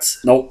Kratz.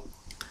 Nope.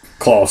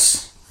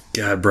 Close.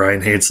 God,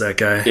 Brian hates that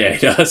guy. Yeah, he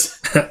does.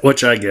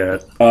 Which I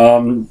get.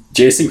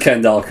 Jason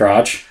Kendall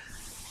Crotch.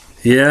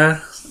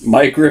 Yeah.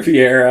 Mike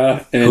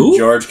Riviera and Who?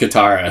 George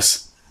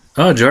Kataris.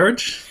 Oh,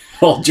 George?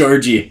 Oh,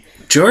 Georgie.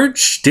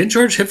 Didn't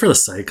George hit for the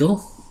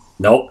cycle?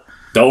 Nope.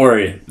 Don't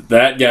worry.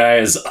 That guy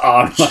is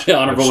on my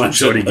honorable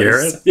mention Jody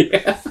list. Garrett?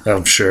 Yeah.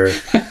 I'm sure.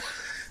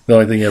 The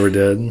only thing he ever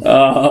did.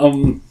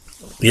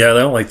 Yeah, I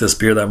don't like this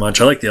beer that much.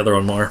 I like the other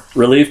one more.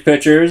 Relief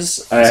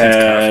pitchers. I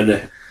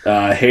had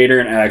Hader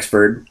and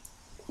Axford.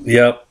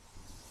 Yep.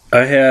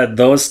 I had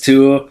those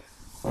 2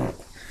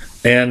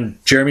 and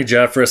Jeremy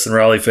Jeffress and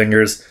Raleigh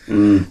Fingers.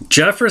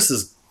 Jeffress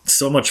is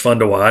so much fun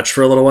to watch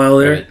for a little while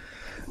there. Right.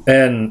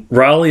 And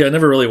Raleigh, I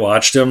never really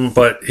watched him,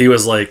 but he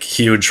was like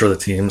huge for the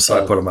team,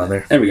 so I put him on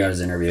there. And we got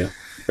his interview.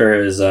 Or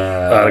his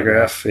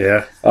Autograph,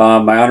 yeah.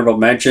 My honorable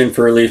mention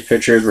for relief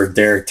pitchers were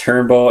Derek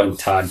Turnbow and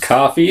Todd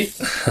Coffey.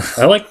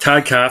 I like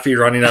Todd Coffey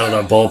running out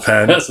of the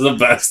bullpen. That's the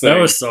best thing. That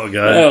was so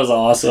good. That was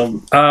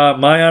awesome.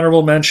 My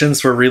honorable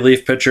mentions for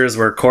relief pitchers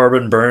were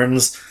Corbin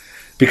Burns,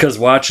 because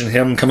watching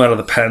him come out of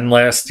the pen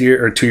last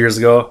year or 2 years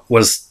ago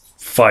was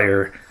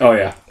fire. Oh,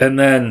 yeah. And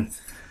then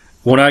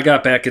when I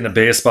got back into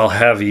baseball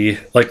heavy,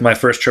 like my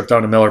first trip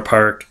down to Miller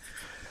Park,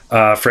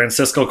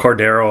 Francisco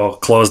Cordero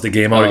closed the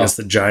game out against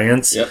the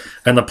Giants,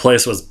 and the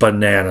place was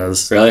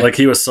bananas. Really? Like,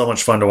 he was so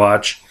much fun to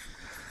watch.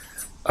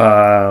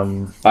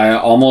 I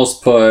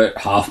almost put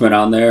Hoffman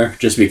on there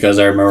just because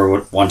I remember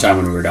one time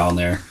when we were down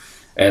there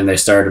and they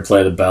started to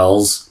play the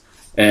bells,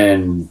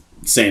 and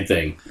same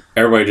thing.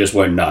 Everybody just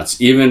went nuts.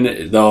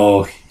 Even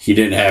though he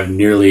didn't have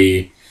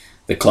nearly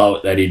the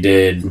clout that he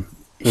did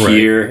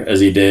here as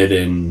he did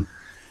in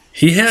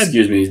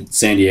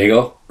San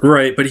Diego.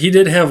 Right, but he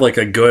did have like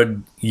a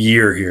good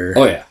year here.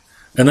 Oh, yeah.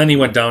 And then he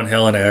went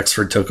downhill and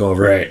Axford took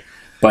over. Right.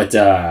 But,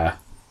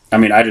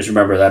 I just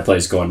remember that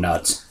place going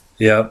nuts.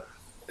 Yep,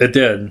 it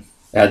did.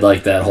 It had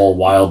like that whole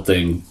wild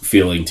thing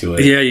feeling to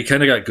it. Yeah, you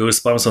kind of got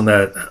goosebumps when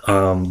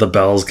that the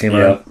bells came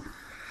out.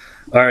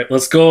 All right,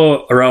 let's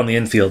go around the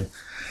infield.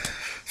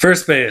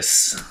 First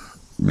base.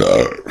 Who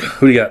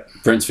do you got?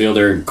 Prince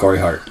Fielder and Corey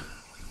Hart.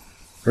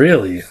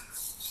 Really?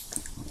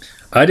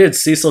 I did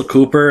Cecil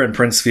Cooper and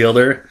Prince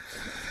Fielder.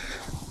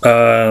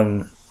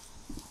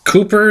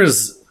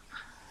 Cooper's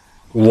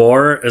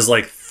WAR is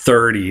like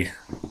 30,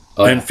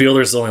 and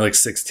Fielder's only like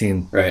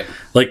 16. Right.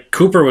 Like,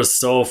 Cooper was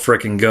so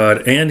freaking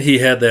good, and he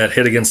had that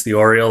hit against the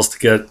Orioles to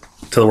get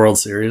to the World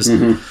Series.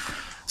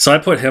 So I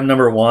put him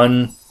number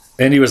 1,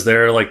 and he was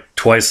there like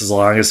twice as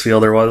long as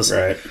Fielder was.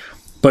 Right.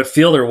 But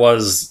Fielder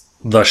was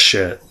the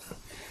shit.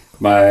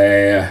 Do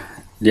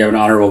you have an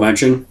honorable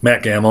mention?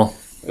 Matt Gamble.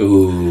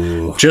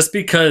 Ooh. Just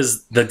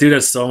because the dude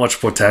has so much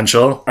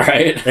potential.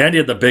 Right. And he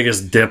had the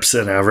biggest dips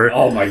in ever.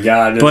 Oh my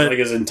God. It's like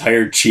his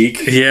entire cheek.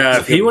 Yeah, if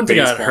like he wouldn't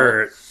have got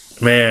hurt,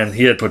 man,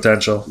 he had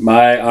potential.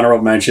 My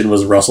honorable mention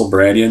was Russell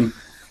Bradian.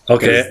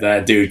 Okay.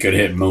 That dude could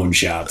hit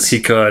moonshots. He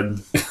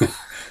could.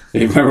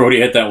 You remember when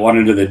he hit that one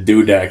into the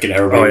dudek and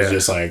everybody was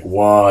just like,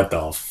 what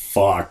the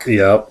fuck?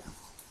 Yep.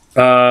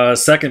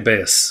 Second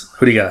base.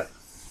 Who do you got?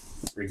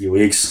 Ricky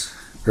Weeks.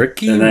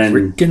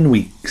 Rickin'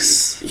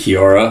 Weeks.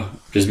 Hiora,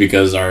 just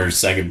because our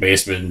second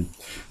baseman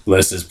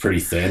list is pretty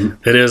thin.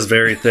 It is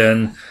very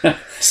thin.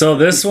 So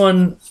this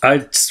one,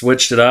 I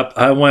switched it up.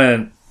 I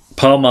went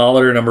Paul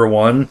Molitor number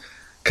 1,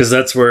 because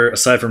that's where,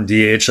 aside from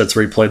DH, that's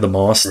where he played the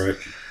most. Right.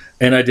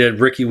 And I did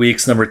Ricky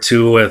Weeks number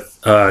 2 with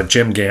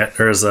Jim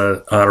Gantner as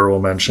an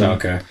honorable mention.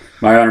 Okay.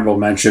 My honorable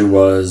mention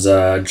was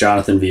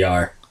Jonathan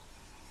VR.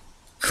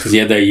 Because he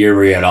had that year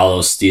where he had all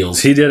those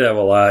steals. He did have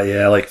a lot,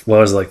 yeah. Like, what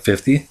was it, like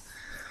 50?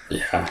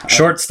 Yeah.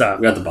 Shortstop.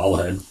 We got the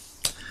bobblehead.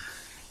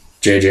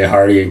 J.J.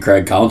 Hardy and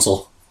Craig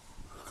Counsell.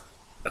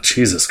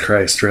 Jesus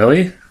Christ,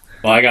 really?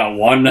 Well, I got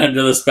one end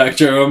of the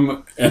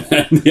spectrum and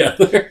then the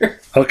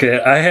other.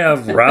 Okay, I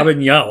have Robin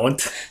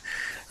Yount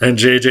and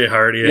J.J.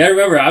 Hardy. Yeah, I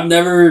remember.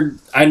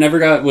 I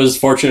never was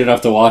fortunate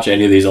enough to watch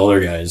any of these older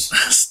guys.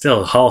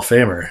 Still, Hall of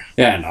Famer.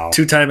 Yeah, no.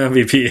 2-time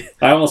MVP.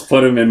 I almost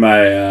put him in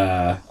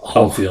my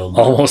outfield.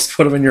 Almost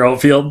put him in your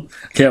outfield?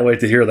 Can't wait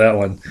to hear that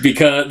one.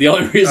 Because the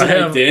only reason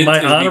I did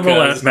my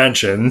honorable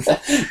mention.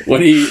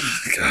 When he...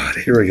 God,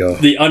 here we go.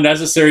 The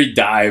unnecessary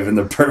dive in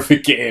the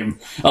perfect game.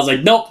 I was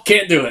like, nope,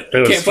 can't do it.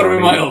 Can't put him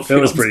in my outfield.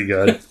 It was pretty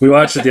good. We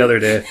watched it the other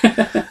day.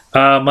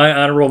 My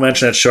honorable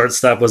mention at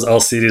shortstop was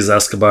Alcides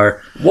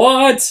Escobar.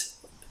 What?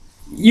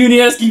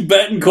 Unieski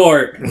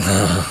Betancourt.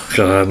 Oh,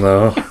 God,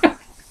 no.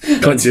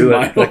 Couldn't do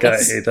it. Like, I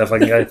hate that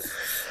fucking guy.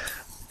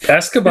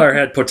 Escobar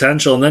had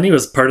potential, and then he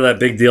was part of that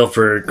big deal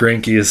for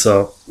Greinke,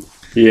 so...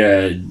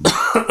 Yeah.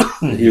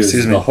 He was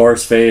the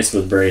horse face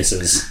with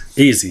braces.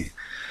 Easy.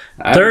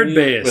 Third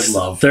base. With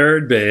love.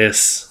 Third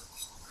base.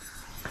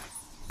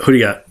 Who do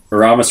you got?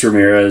 Ramos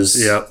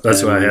Ramirez. Yep,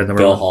 that's who I had.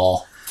 Bill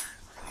Hall.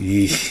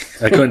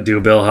 I couldn't do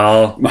Bill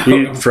Hall.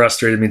 He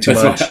frustrated me too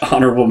much. My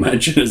honorable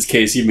mention is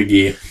Casey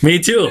McGee. Me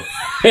too.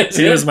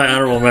 He was my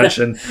honorable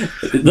mention.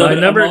 My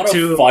number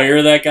 2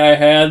 fire that guy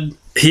had.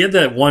 He had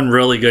that one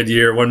really good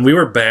year when we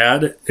were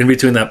bad in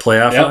between that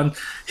playoff run.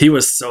 He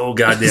was so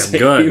goddamn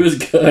good. He was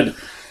good.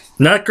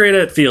 Not great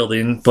at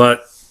fielding,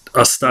 but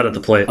a stud at the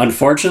plate.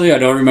 Unfortunately, I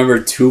don't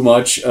remember too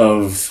much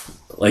of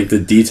like the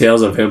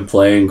details of him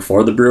playing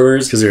for the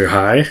Brewers because you're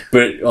high.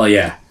 But well,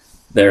 yeah,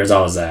 there's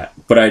always that.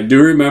 But I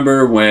do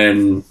remember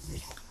when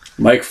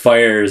Mike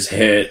Fiers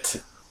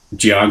hit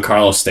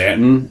Giancarlo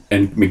Stanton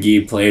and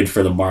McGee played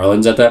for the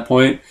Marlins at that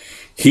point.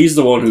 He's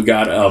the one who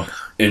got up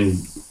and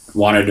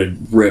wanted to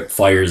rip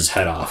Fiers'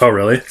 head off. Oh,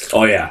 really?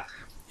 Oh, yeah.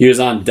 He was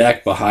on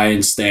deck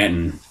behind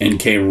Stanton and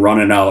came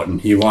running out, and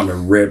he wanted to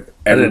rip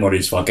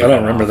everybody's fucking head off. I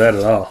don't remember that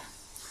at all.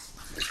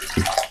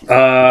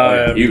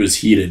 He was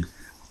heated.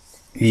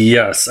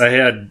 Yes, I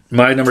had...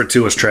 My number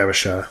 2 was Travis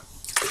Shaw.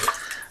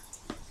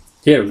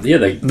 Yeah,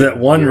 that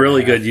one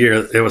really good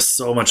year. It was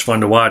so much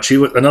fun to watch. He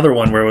was another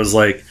one where it was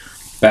like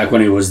back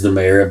when he was the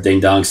mayor of Ding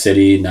Dong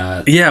City.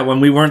 When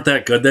we weren't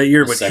that good that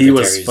year, but he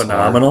was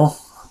phenomenal.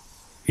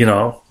 You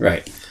know,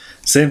 right?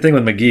 Same thing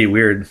with McGee.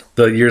 Weird.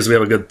 The years we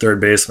have a good third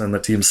baseman,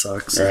 the team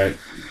sucks. Right.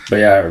 But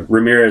yeah,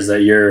 Ramirez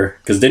that year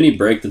because didn't he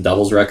break the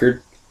doubles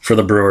record for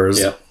the Brewers?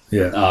 Yep.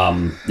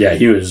 Yeah. Yeah,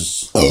 he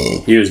was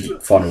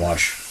fun to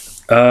watch.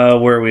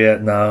 Where are we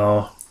at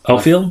now?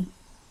 Outfield.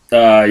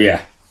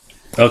 Yeah.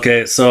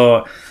 Okay,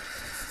 so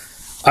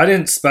I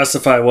didn't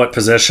specify what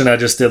position. I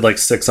just did like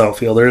 6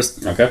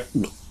 outfielders. Okay.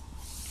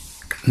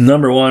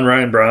 Number 1,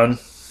 Ryan Braun.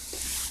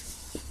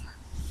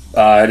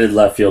 I did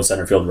left field,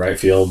 center field, right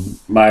field.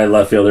 My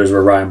left fielders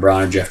were Ryan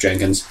Braun and Jeff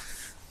Jenkins.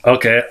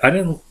 Okay, I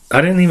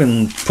didn't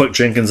even put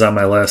Jenkins on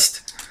my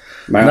list.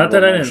 Not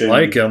that I didn't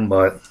like him,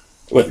 but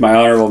with my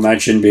honorable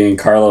mention being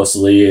Carlos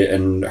Lee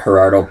and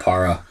Gerardo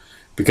Parra,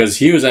 because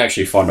he was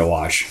actually fun to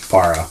watch.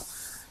 Parra.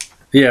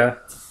 Yeah.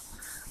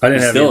 I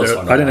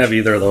didn't have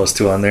either of those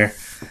 2 on there.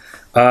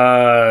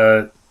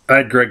 I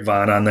had Greg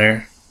Vaughn on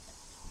there.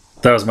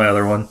 That was my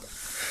other one.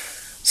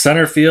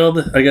 Center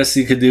field, I guess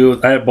you could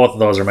do. I have both of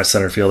those are my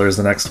center fielders.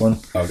 The next one.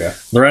 Okay.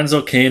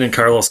 Lorenzo Cain and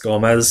Carlos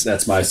Gomez.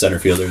 That's my center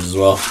fielders as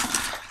well.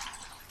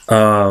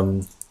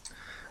 And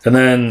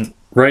then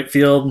right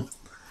field,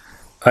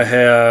 I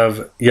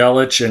have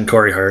Yelich and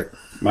Corey Hart.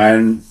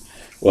 Mine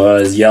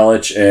was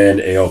Yelich and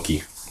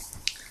Aoki.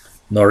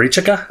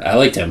 Norichika? I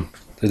liked him.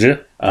 Did you?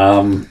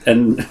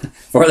 And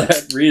for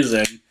that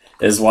reason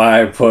is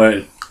why I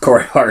put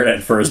Corey Hart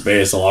at first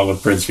base along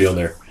with Prince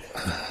Fielder.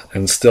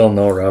 And still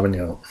no Robin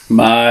Yount.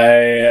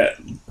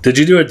 Did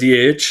you do a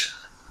DH?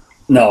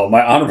 No,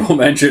 my honorable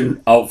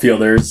mention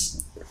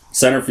outfielders,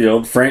 center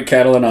field, Frank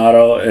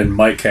Catalanato and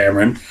Mike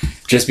Cameron,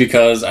 just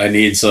because I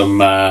need some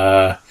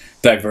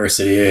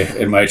diversity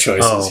in my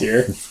choices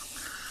here.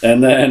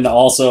 And then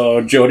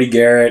also Jody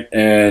Garrett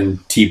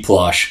and T.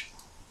 Plush.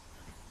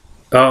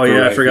 Oh,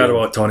 yeah, I forgot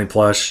about Tony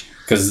Plush.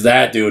 Because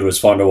that dude was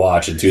fun to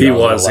watch in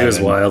 2011. He was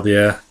wild,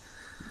 yeah.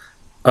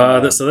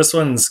 So this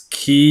one's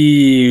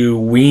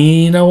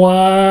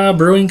Keweenawa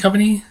Brewing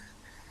Company?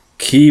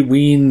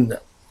 Keweenawa.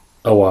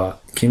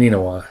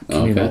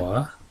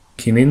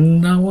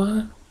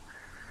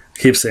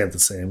 Keep saying it the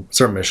same. It's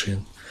from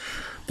Michigan.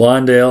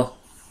 Blondale.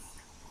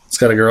 It's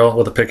got a girl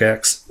with a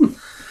pickaxe.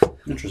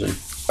 Interesting.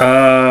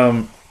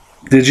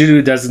 Did you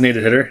do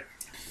designated hitter?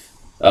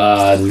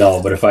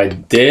 No, but if I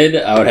did,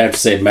 I would have to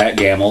say Matt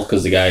Gamble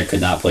because the guy could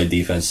not play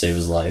defense to save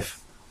his life.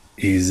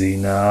 Easy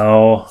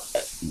now.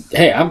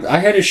 Hey, I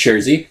had his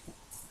jersey.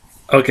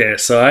 Okay,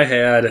 so I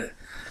had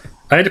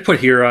to put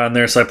Hero on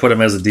there, so I put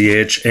him as a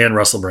DH and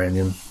Russell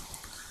Branyan.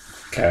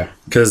 Okay.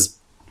 Because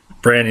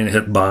Branyan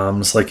hit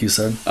bombs, like you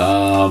said.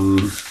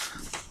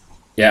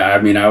 Yeah,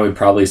 I mean, I would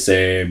probably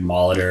say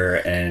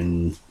Molitor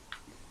and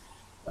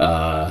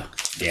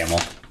Gamble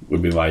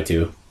would be my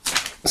 2.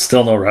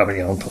 Still no Robin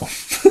Yount, though.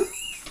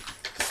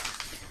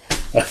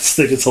 I just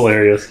think it's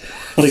hilarious.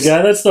 The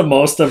guy that's the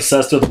most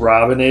obsessed with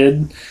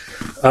Robinade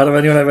out of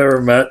anyone I've ever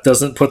met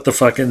doesn't put the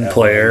fucking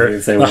player,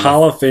 the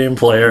Hall of Fame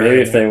player. Maybe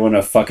if they wouldn't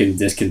have fucking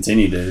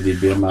discontinued it, he'd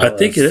be on my list. I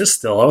think it is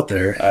still out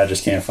there. I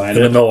just can't find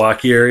it. In the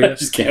Milwaukee area. I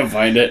just can't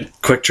find it.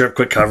 Quick Trip,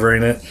 quit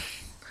covering it.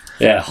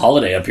 Yeah,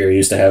 Holiday up here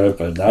used to have it,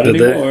 but not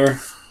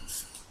anymore.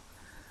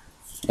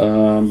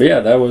 But yeah,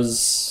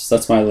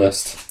 that's my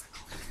list.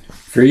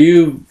 For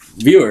you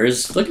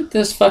viewers, look at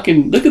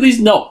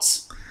these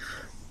notes.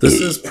 This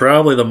is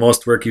probably the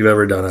most work you've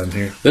ever done on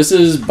here. This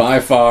is by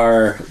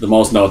far the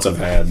most notes I've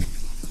had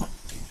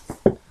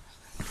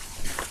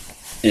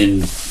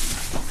in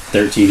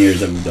 13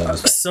 years I've done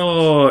this.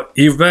 So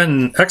you've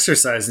been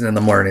exercising in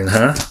the morning,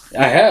 huh?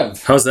 I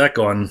have. How's that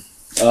going?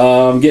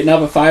 Getting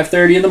up at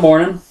 5:30 in the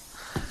morning.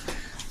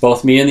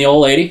 Both me and the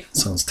old lady.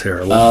 Sounds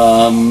terrible.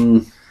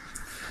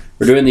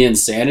 We're doing the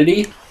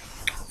Insanity.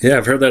 Yeah,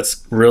 I've heard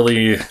that's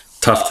really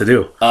tough to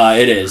do.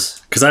 It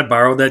is. Because I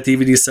borrowed that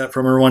DVD set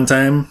from her one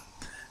time,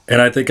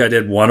 And I think I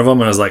did one of them,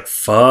 and I was like,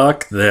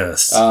 "Fuck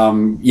this."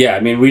 Yeah, I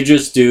mean, we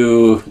just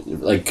do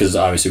like because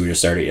obviously we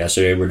just started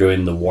yesterday. We're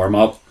doing the warm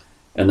up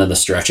and then the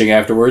stretching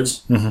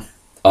afterwards. Mm-hmm.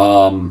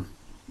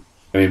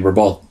 I mean, we're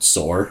both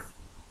sore.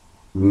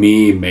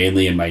 Me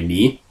mainly in my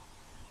knee,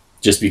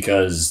 just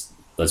because.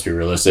 Let's be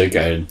realistic.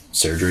 I had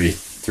surgery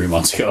 3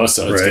 months ago,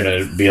 so it's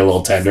gonna be a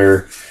little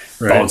tender,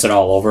 bouncing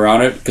all over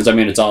on it. Because I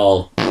mean, it's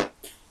all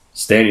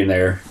standing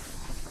there.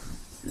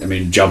 I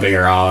mean, jumping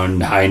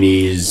around, high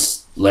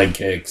knees, leg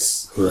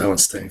kicks. Ooh, that one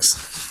stinks.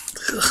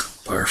 Ugh,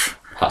 barf.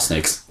 Hot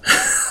snakes.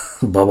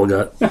 Bubble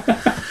gut.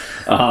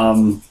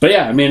 But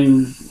yeah, I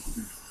mean,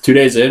 2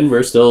 days in,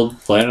 we're still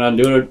planning on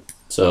doing it.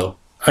 So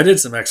I did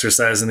some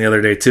exercising the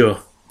other day too.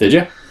 Did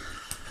you?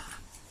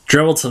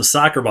 Dribbled some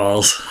soccer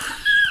balls.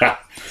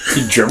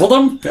 You dribbled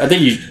them? I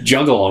think you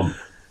juggle them.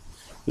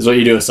 Is what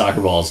you do with soccer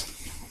balls.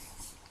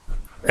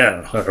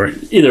 Yeah. Whatever.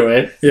 Either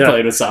way,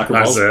 played with soccer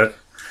balls. That's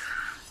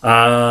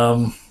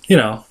it. You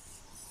know.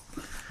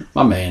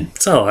 My man.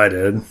 That's all I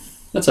did.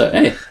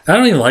 Hey. I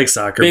don't even like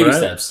soccer. Baby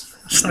steps.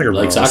 Soccer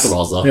balls. Like soccer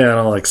balls, though. Yeah, I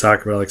don't like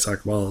soccer, but I like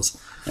soccer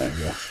balls. There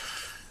you go.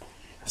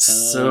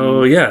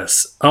 So,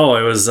 yes. Oh,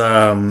 it was, do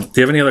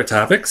you have any other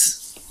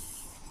topics?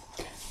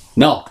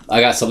 No.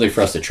 I got something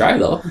for us to try,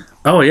 though.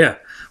 Oh, yeah.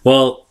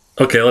 Well,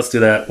 okay, let's do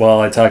that while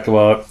I talk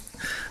about...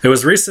 It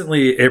was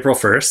recently April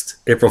 1st,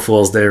 April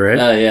Fool's Day,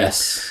 right?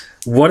 Yes.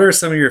 What are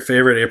some of your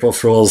favorite April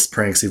Fool's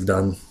pranks you've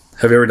done?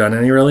 Have you ever done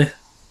any, really?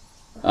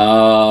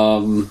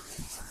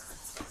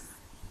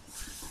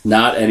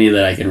 Not any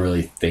that I can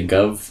really think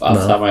of off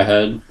the top of my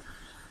head.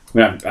 I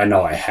mean, I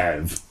know I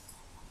have.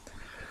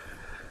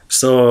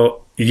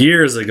 So,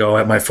 years ago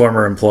at my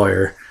former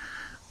employer,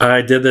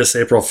 I did this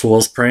April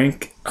Fool's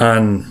prank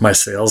on my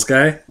sales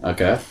guy.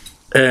 Okay.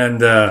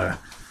 And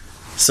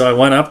so I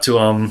went up to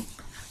him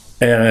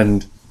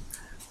and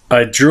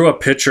I drew a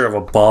picture of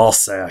a ball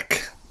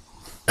sack.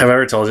 Have I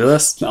ever told you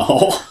this?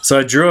 No. So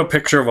I drew a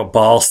picture of a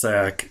ball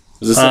sack.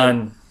 Is this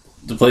on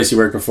the place you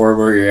worked before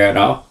where you're at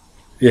now?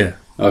 Yeah.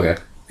 Okay.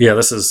 Yeah,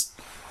 this is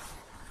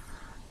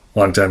a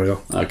long time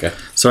ago. Okay.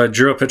 So I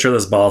drew a picture of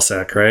this ball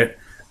sack, right?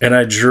 And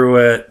I drew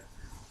it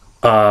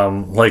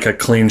like a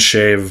clean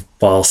shave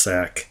ball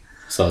sack.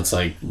 So it's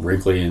like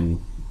wrinkly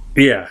and...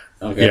 Yeah.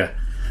 Okay. Yeah.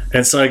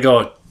 And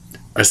so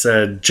I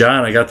said,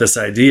 John, I got this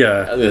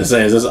idea. I was going to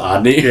say, is this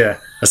Odney? Yeah.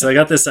 I said, I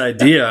got this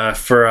idea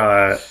for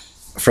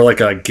like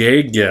a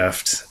gay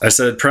gift. I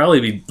said, it'd probably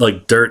be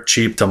like dirt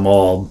cheap to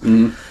mold.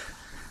 Mm-hmm.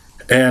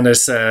 And I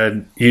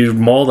said, you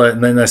mold it,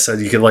 and then I said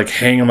you could like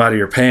hang them out of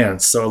your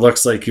pants, so it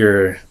looks like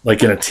you're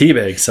like in a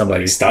teabag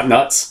somebody. Like stunt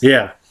nuts.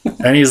 Yeah.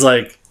 And he's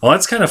like, well,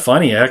 that's kind of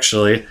funny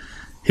actually.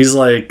 He's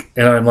like,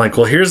 and I'm like,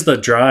 well, here's the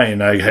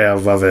drawing I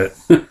have of it.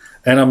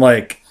 And I'm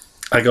like,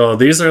 I go,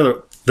 this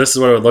is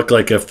what it would look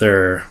like if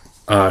they're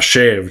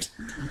shaved.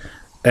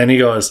 And he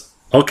goes,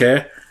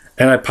 okay.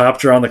 And I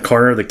popped around the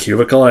corner of the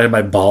cubicle. I had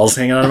my balls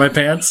hanging out of my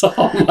pants.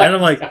 And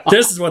I'm like, God.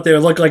 This is what they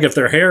would look like if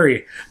they're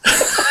hairy.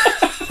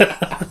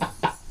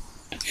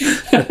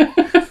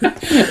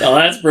 Oh,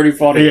 that's pretty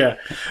funny. Yeah.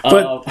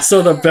 But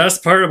so the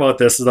best part about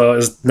this, though,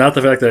 is not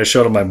the fact that I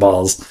showed him my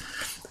balls.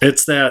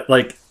 It's that,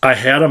 like, I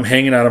had them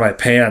hanging out of my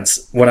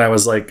pants when I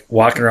was, like,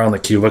 walking around the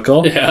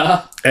cubicle.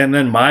 Yeah. And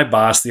then my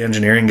boss, the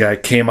engineering guy,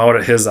 came out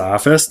at his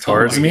office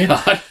towards me.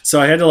 God. So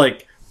I had to,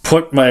 like,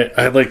 I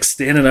had, like,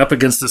 standing up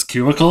against this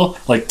cubicle,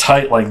 like,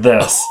 tight like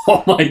this.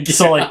 Oh, my God.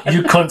 So, like,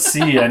 you couldn't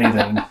see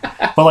anything.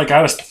 But, like,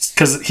 I was...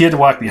 Because he had to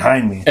walk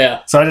behind me.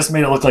 Yeah. So I just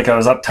made it look like I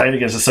was up tight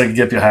against it so he could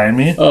get behind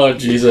me. Oh,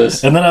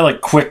 Jesus. And then I,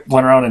 like, quick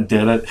went around and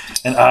did it.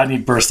 And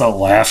Odney burst out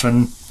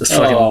laughing. Just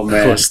fucking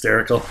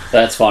hysterical.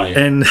 That's funny.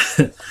 And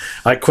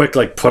I quick,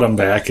 like, put him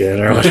back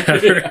in or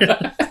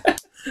whatever.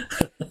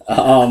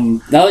 Now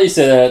that you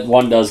say that,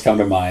 one does come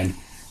to mind.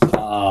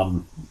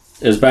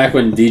 It was back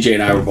when DJ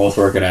and I were both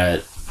working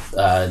at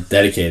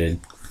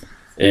Dedicated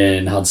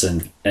in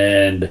Hudson.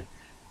 And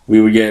we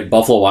would get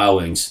Buffalo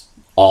Wild Wings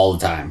all the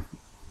time.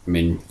 I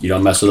mean, you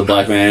don't mess with a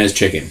black man and his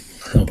chicken.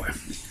 Oh, boy.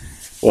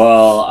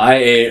 Well, I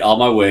ate all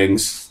my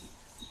wings,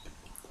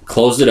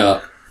 closed it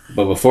up,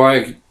 but before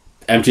I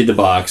emptied the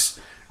box,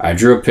 I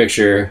drew a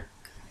picture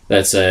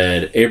that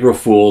said April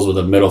Fools with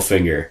a middle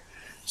finger.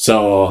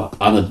 So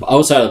on the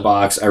outside of the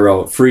box, I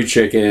wrote free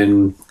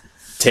chicken,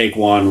 take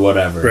one,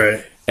 whatever.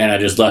 Right. And I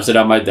just left it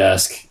on my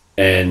desk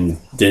and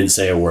didn't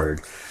say a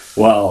word.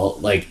 Well,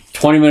 like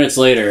 20 minutes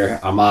later,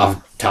 I'm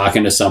off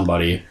talking to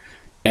somebody,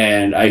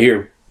 and I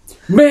hear,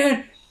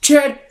 man,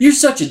 Chad, you're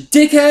such a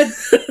dickhead.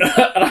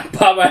 And I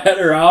pop my head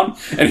around,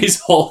 and he's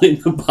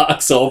holding the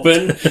box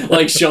open,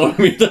 like showing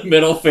me the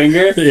middle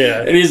finger.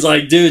 Yeah. And he's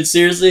like, dude,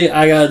 seriously,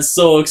 I got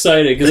so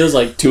excited because it was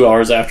like 2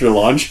 hours after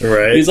lunch.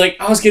 Right. And he's like,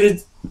 I was going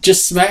to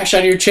just smash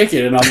on your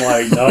chicken. And I'm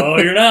like, no,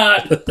 you're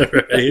not.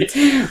 Right.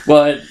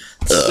 But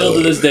still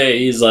to this day,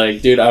 he's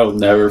like, dude, I will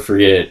never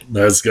forget.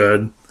 That's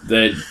good.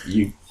 That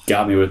you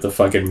got me with the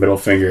fucking middle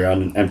finger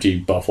on an empty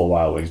Buffalo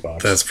Wild Wings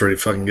box. That's pretty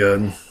fucking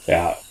good.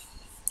 Yeah.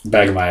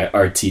 Back in my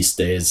artiste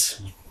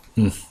days.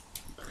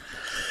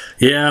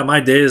 Yeah, my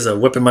days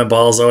of whipping my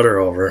balls out are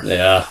over.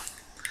 Yeah.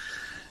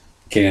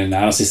 can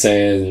honestly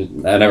say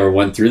I never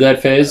went through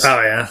that phase.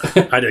 Oh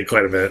yeah, I did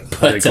quite a bit.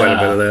 I did quite a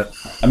bit of that.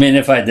 I mean,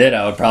 if I did,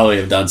 I would probably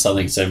have done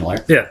something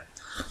similar. Yeah.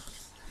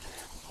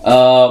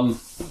 All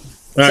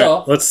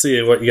right, let's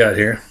see what you got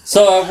here.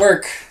 So at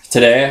work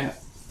today,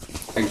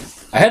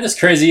 I had this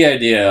crazy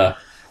idea.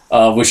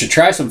 We should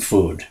try some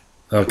food.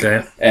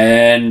 Okay.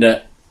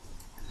 And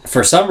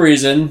for some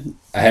reason,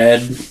 I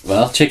had,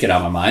 chicken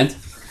on my mind.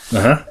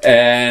 Uh-huh.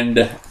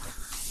 And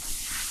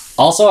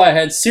also I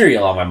had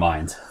cereal on my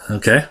mind.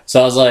 Okay.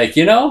 So I was like,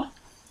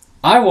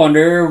 I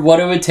wonder what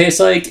it would taste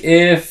like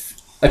if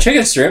a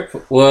chicken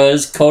strip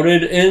was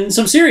coated in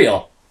some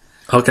cereal.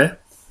 Okay.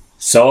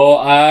 So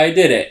I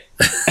did it.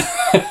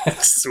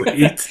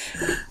 Sweet.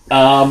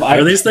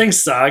 Are these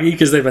things soggy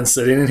because they've been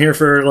sitting in here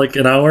for like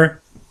an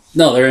hour?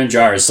 No, they're in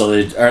jars, so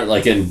they aren't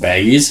like in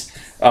baggies.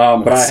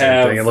 But I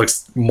have... It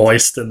looks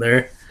moist in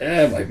there.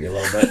 It might be a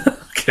little bit.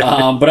 Okay.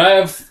 But I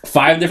have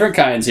 5 different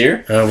kinds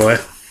here. Oh boy.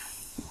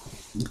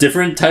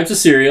 Different types of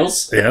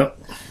cereals. Yeah.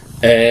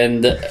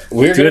 And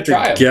we're going to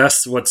try them.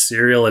 Guess what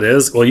cereal it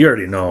is? Well, you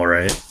already know,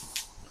 right?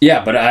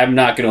 Yeah, but I'm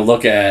not going to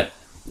look at...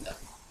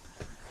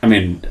 I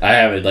mean, I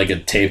have it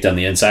like taped on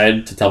the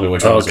inside to tell me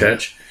which one's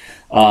which.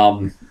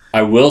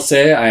 I will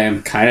say I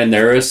am kind of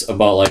nervous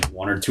about like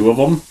 1 or 2 of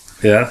them.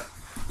 Yeah.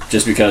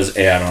 Just because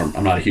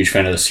I'm not a huge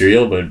fan of the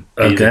cereal, but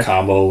eating the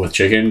combo with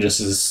chicken just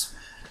is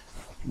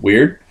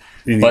weird.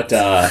 But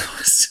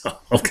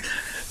okay.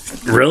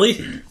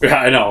 Really?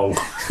 I know.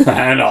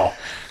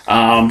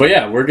 But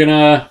yeah, we're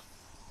gonna.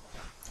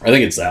 I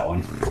think it's that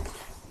one.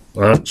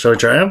 Well, shall we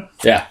try them?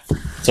 Yeah.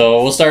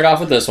 So we'll start off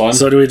with this one.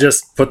 So do we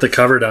just put the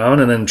cover down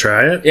and then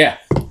try it? Yeah.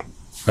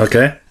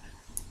 Okay.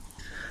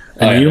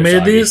 And you made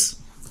soggy. these?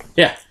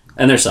 Yeah,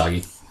 and they're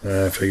soggy.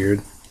 I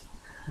figured.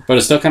 But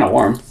it's still kind of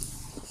warm.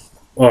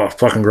 Oh,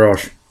 fucking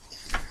gross.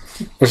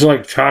 It's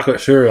like chocolate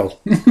cereal.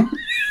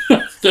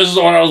 This is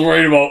the one I was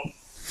worried about.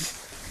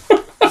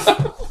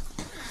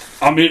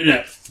 I'm eating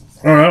it.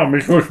 I don't know,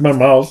 make it my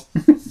mouth.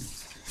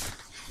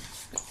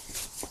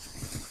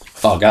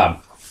 Oh,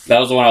 God. That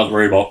was the one I was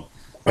worried about.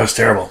 That's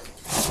terrible.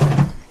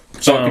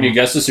 So, can you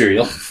guess the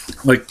cereal?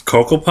 Like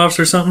Cocoa Puffs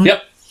or something?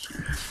 Yep.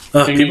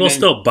 People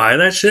still buy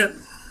that shit?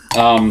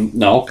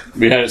 No.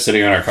 We had it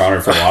sitting on our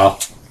counter for a while.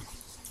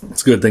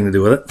 It's a good thing to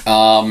do with it.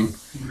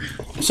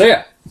 So,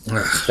 yeah.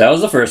 That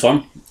was the first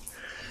one.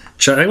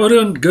 We're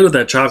doing good with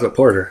that chocolate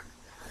porter.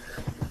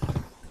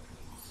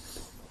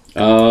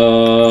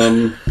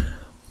 Ooh,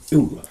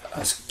 I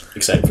was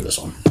excited for this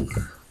one.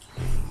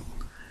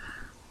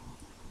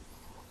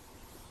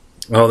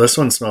 Oh, this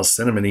one smells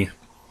cinnamony.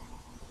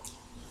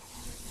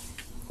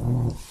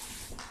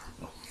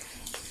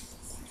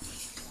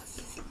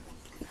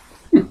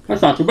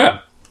 That's not too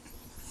bad.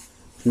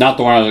 Not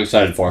the one I was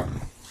excited for.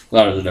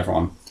 That was a different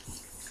one.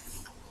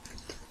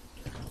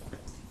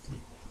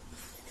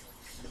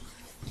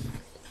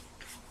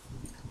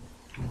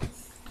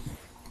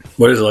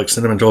 What is it, like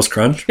Cinnamon Toast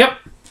Crunch? Yep.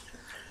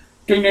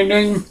 Ding, ding,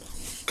 ding.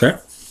 Okay.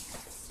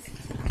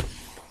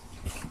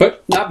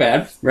 But not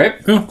bad,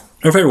 right? Yeah,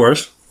 I've had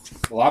worse.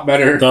 A lot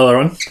better. The other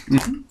one?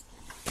 Mm-hmm.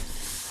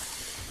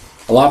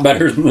 A lot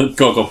better than the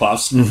Cocoa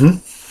Puffs. Mm-hmm.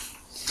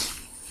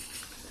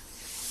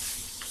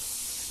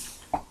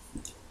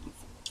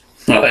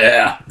 Oh,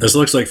 yeah. This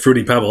looks like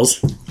Fruity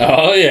Pebbles.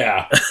 Oh,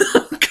 yeah.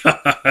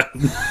 God.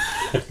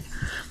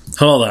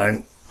 Hold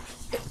on.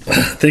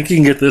 Think you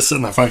can get this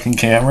in the fucking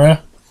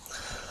camera?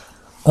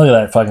 Look at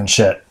that fucking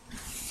shit.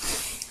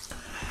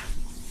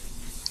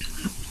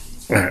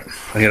 Alright,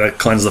 I gotta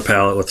cleanse the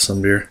palate with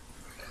some beer.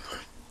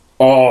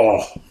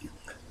 Oh.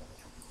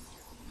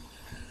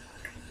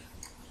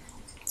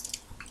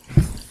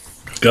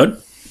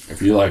 Good?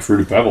 If you like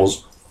Fruity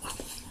Pebbles.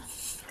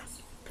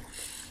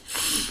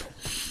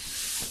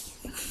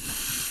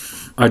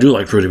 I do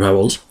like Fruity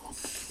Pebbles.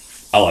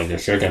 I like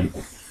this chicken.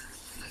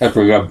 That's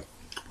pretty good.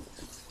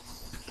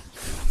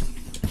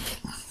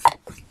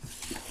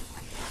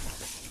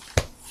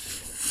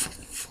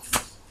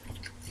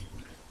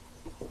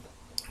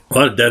 A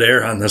lot of dead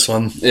air on this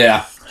one.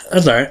 Yeah.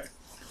 That's alright.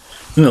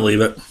 I'm gonna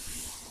leave it.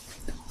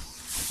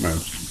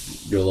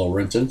 Do a little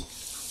rinsing.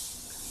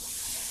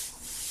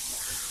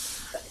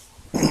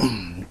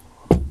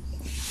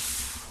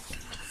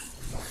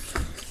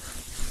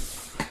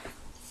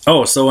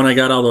 Oh, so when I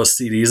got all those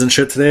CDs and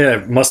shit today, I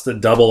must have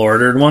double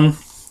ordered one.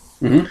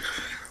 Mm-hmm.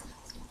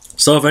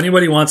 So if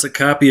anybody wants a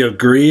copy of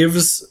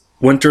Greaves,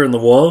 Winter and the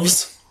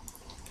Wolves,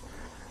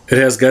 it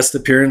has guest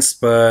appearance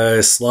by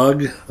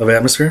Slug of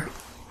Atmosphere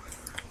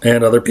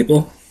and other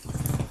people.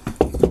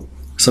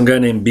 Some guy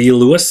named B.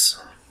 Lewis.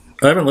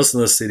 I haven't listened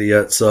to this CD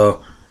yet,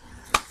 so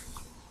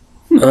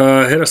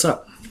hit us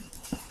up.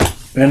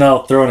 And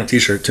I'll throw in a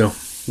t-shirt too.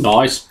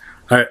 Nice.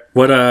 Alright,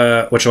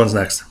 which one's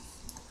next?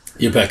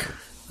 You pick.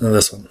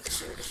 This one.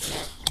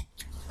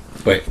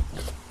 Wait.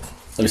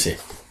 Let me see.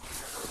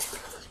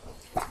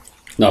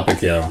 No, I'll pick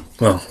the other one.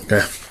 Oh,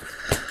 okay.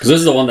 Because this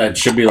is the one that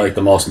should be like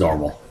the most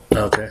normal.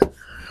 Okay.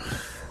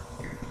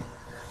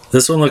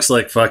 This one looks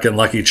like fucking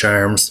Lucky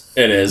Charms.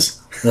 It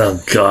is.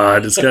 Oh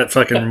God, it's got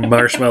fucking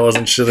marshmallows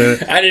and shit in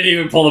it. I didn't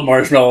even pull the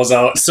marshmallows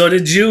out. So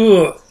did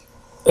you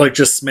like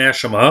just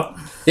smash them up?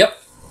 Yep.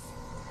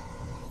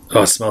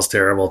 Oh, it smells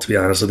terrible, to be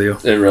honest with you.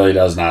 It really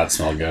does not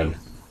smell good.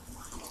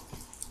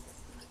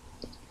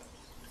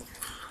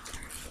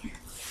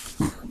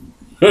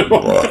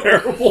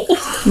 Terrible.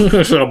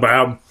 It's so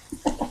bad.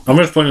 I'm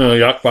just putting it in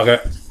a yuck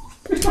bucket.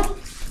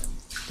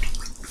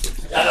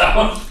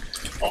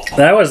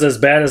 That was as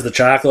bad as the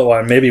chocolate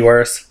one, maybe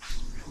worse.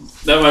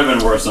 That might have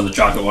been worse than the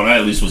chocolate one. I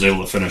at least was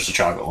able to finish the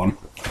chocolate one.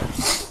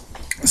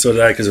 So did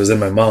I, because it was in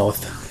my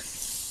mouth.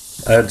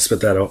 I had to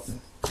spit that out.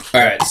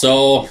 Alright,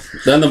 so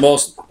then the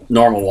most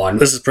normal one.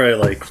 This is probably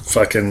like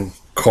fucking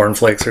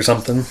cornflakes or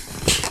something.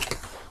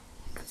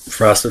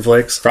 Frosted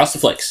Flakes.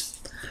 Frosted Flakes.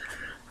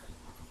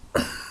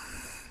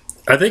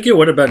 I think it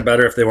would have been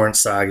better if they weren't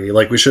soggy.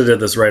 Like, we should have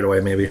did this right away,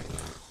 maybe.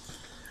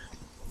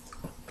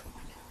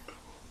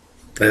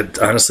 It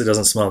honestly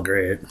doesn't smell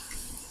great.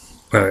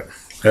 Alright,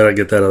 I gotta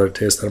get that other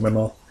taste out of my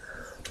mouth.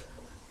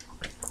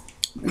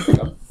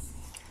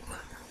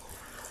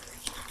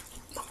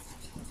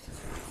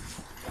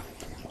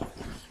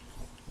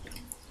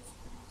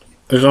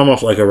 It's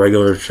almost like a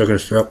regular chicken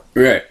strip.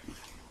 Right.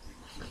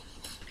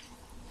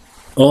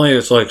 Only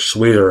it's like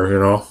sweeter, you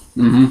know?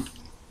 Mm-hmm.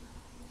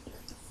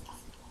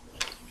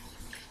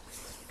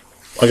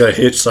 Like I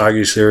hate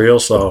soggy cereal,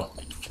 so...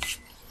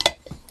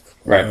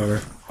 Right.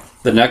 Whatever.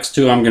 The next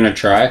two I'm going to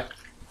try,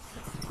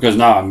 because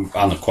now I'm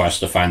on the quest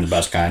to find the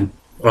best kind,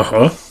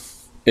 Uh-huh.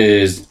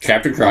 is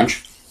Captain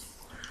Crunch,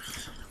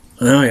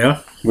 Oh,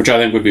 yeah. which I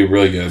think would be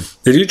really good.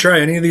 Did you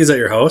try any of these at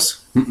your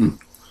house? Mm-mm.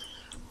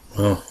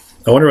 Oh.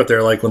 I wonder what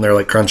they're like when they're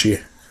like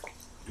crunchy.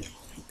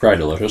 Probably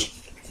delicious.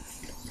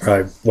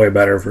 Probably way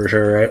better for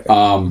sure,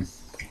 right?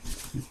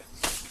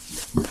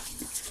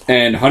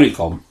 And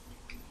honeycomb.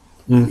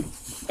 Mm.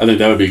 I think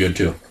that would be good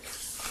too.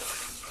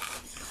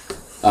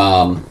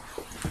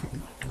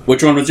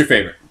 Which one was your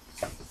favorite?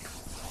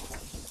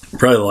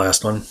 Probably the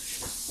last one.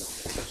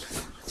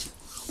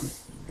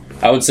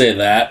 I would say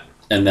that,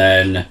 and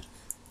then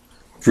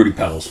Fruity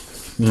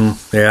Pebbles.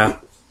 Yeah.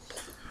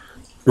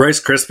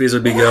 Rice Krispies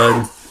would be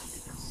good.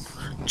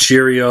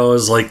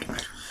 Cheerios, like...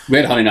 We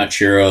had Honey Nut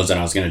Cheerios, and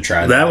I was going to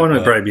try that. That one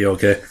would probably be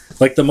okay.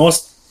 Like the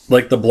most...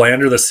 Like the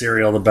blander the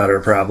cereal, the better,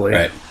 probably.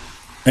 Right.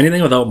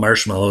 Anything without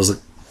marshmallows,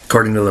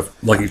 according to the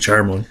Lucky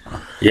Charm one.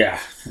 Yeah.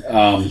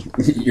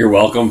 You're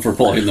welcome for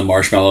pulling the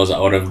marshmallows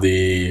out of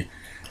the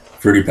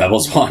Fruity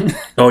Pebbles one.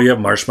 Oh, you have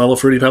marshmallow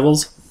Fruity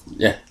Pebbles?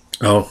 Yeah.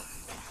 Oh.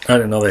 I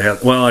didn't know they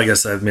had... Well, I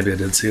guess maybe I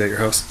did see it at your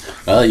house.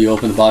 Well, you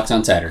opened the box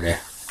on Saturday.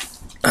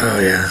 Oh,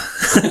 yeah.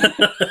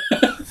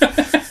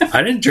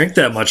 I didn't drink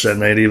that much that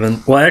night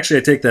even. Well, actually,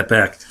 I take that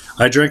back.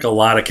 I drank a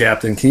lot of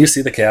Captain. Can you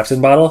see the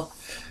Captain bottle?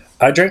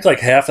 I drank like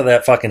half of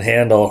that fucking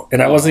handle,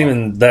 and I wasn't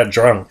even that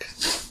drunk.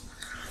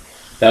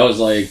 That was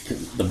like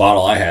the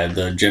bottle I had,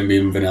 the Jim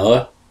Beam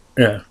Vanilla.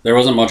 Yeah. There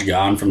wasn't much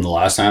gone from the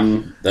last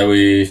time that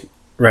we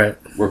Right.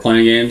 were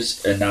playing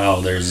games, and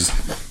now there's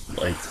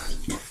like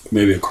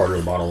maybe a quarter of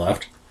the bottle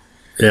left.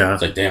 Yeah.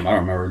 It's like, damn, I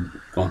don't remember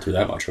going through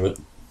that much of it.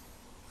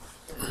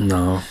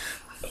 No.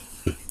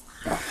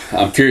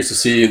 I'm curious to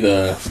see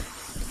the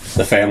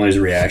family's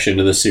reaction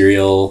to the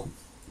cereal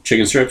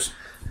chicken strips.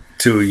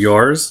 To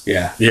yours?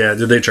 Yeah. Yeah.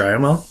 Did they try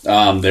them all?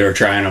 They were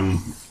trying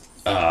them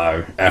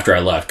after I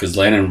left, because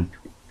Landon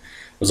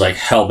was like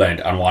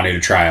hell-bent on wanting to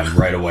try them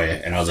right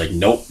away. And I was like,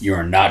 nope, you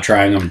are not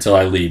trying them until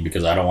I leave,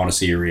 because I don't want to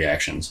see your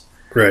reactions.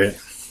 Right.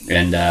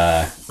 And,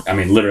 I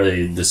mean,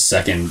 literally the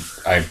second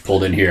I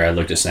pulled in here, I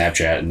looked at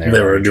Snapchat, and they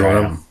were doing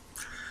trying them.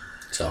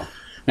 So,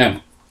 yeah,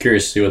 I'm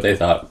curious to see what they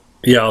thought.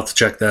 Yeah, I'll have to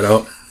check that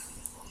out.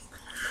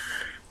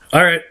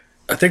 All right.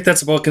 I think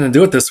that's about going to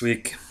do it this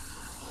week.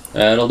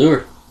 That'll do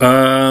her.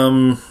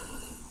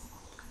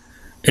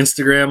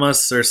 Instagram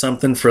us or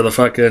something for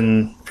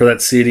that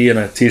CD and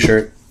a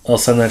t-shirt. I'll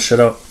send that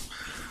shit out.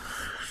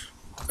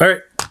 All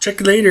right. Check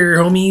you later,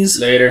 homies.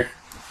 Later.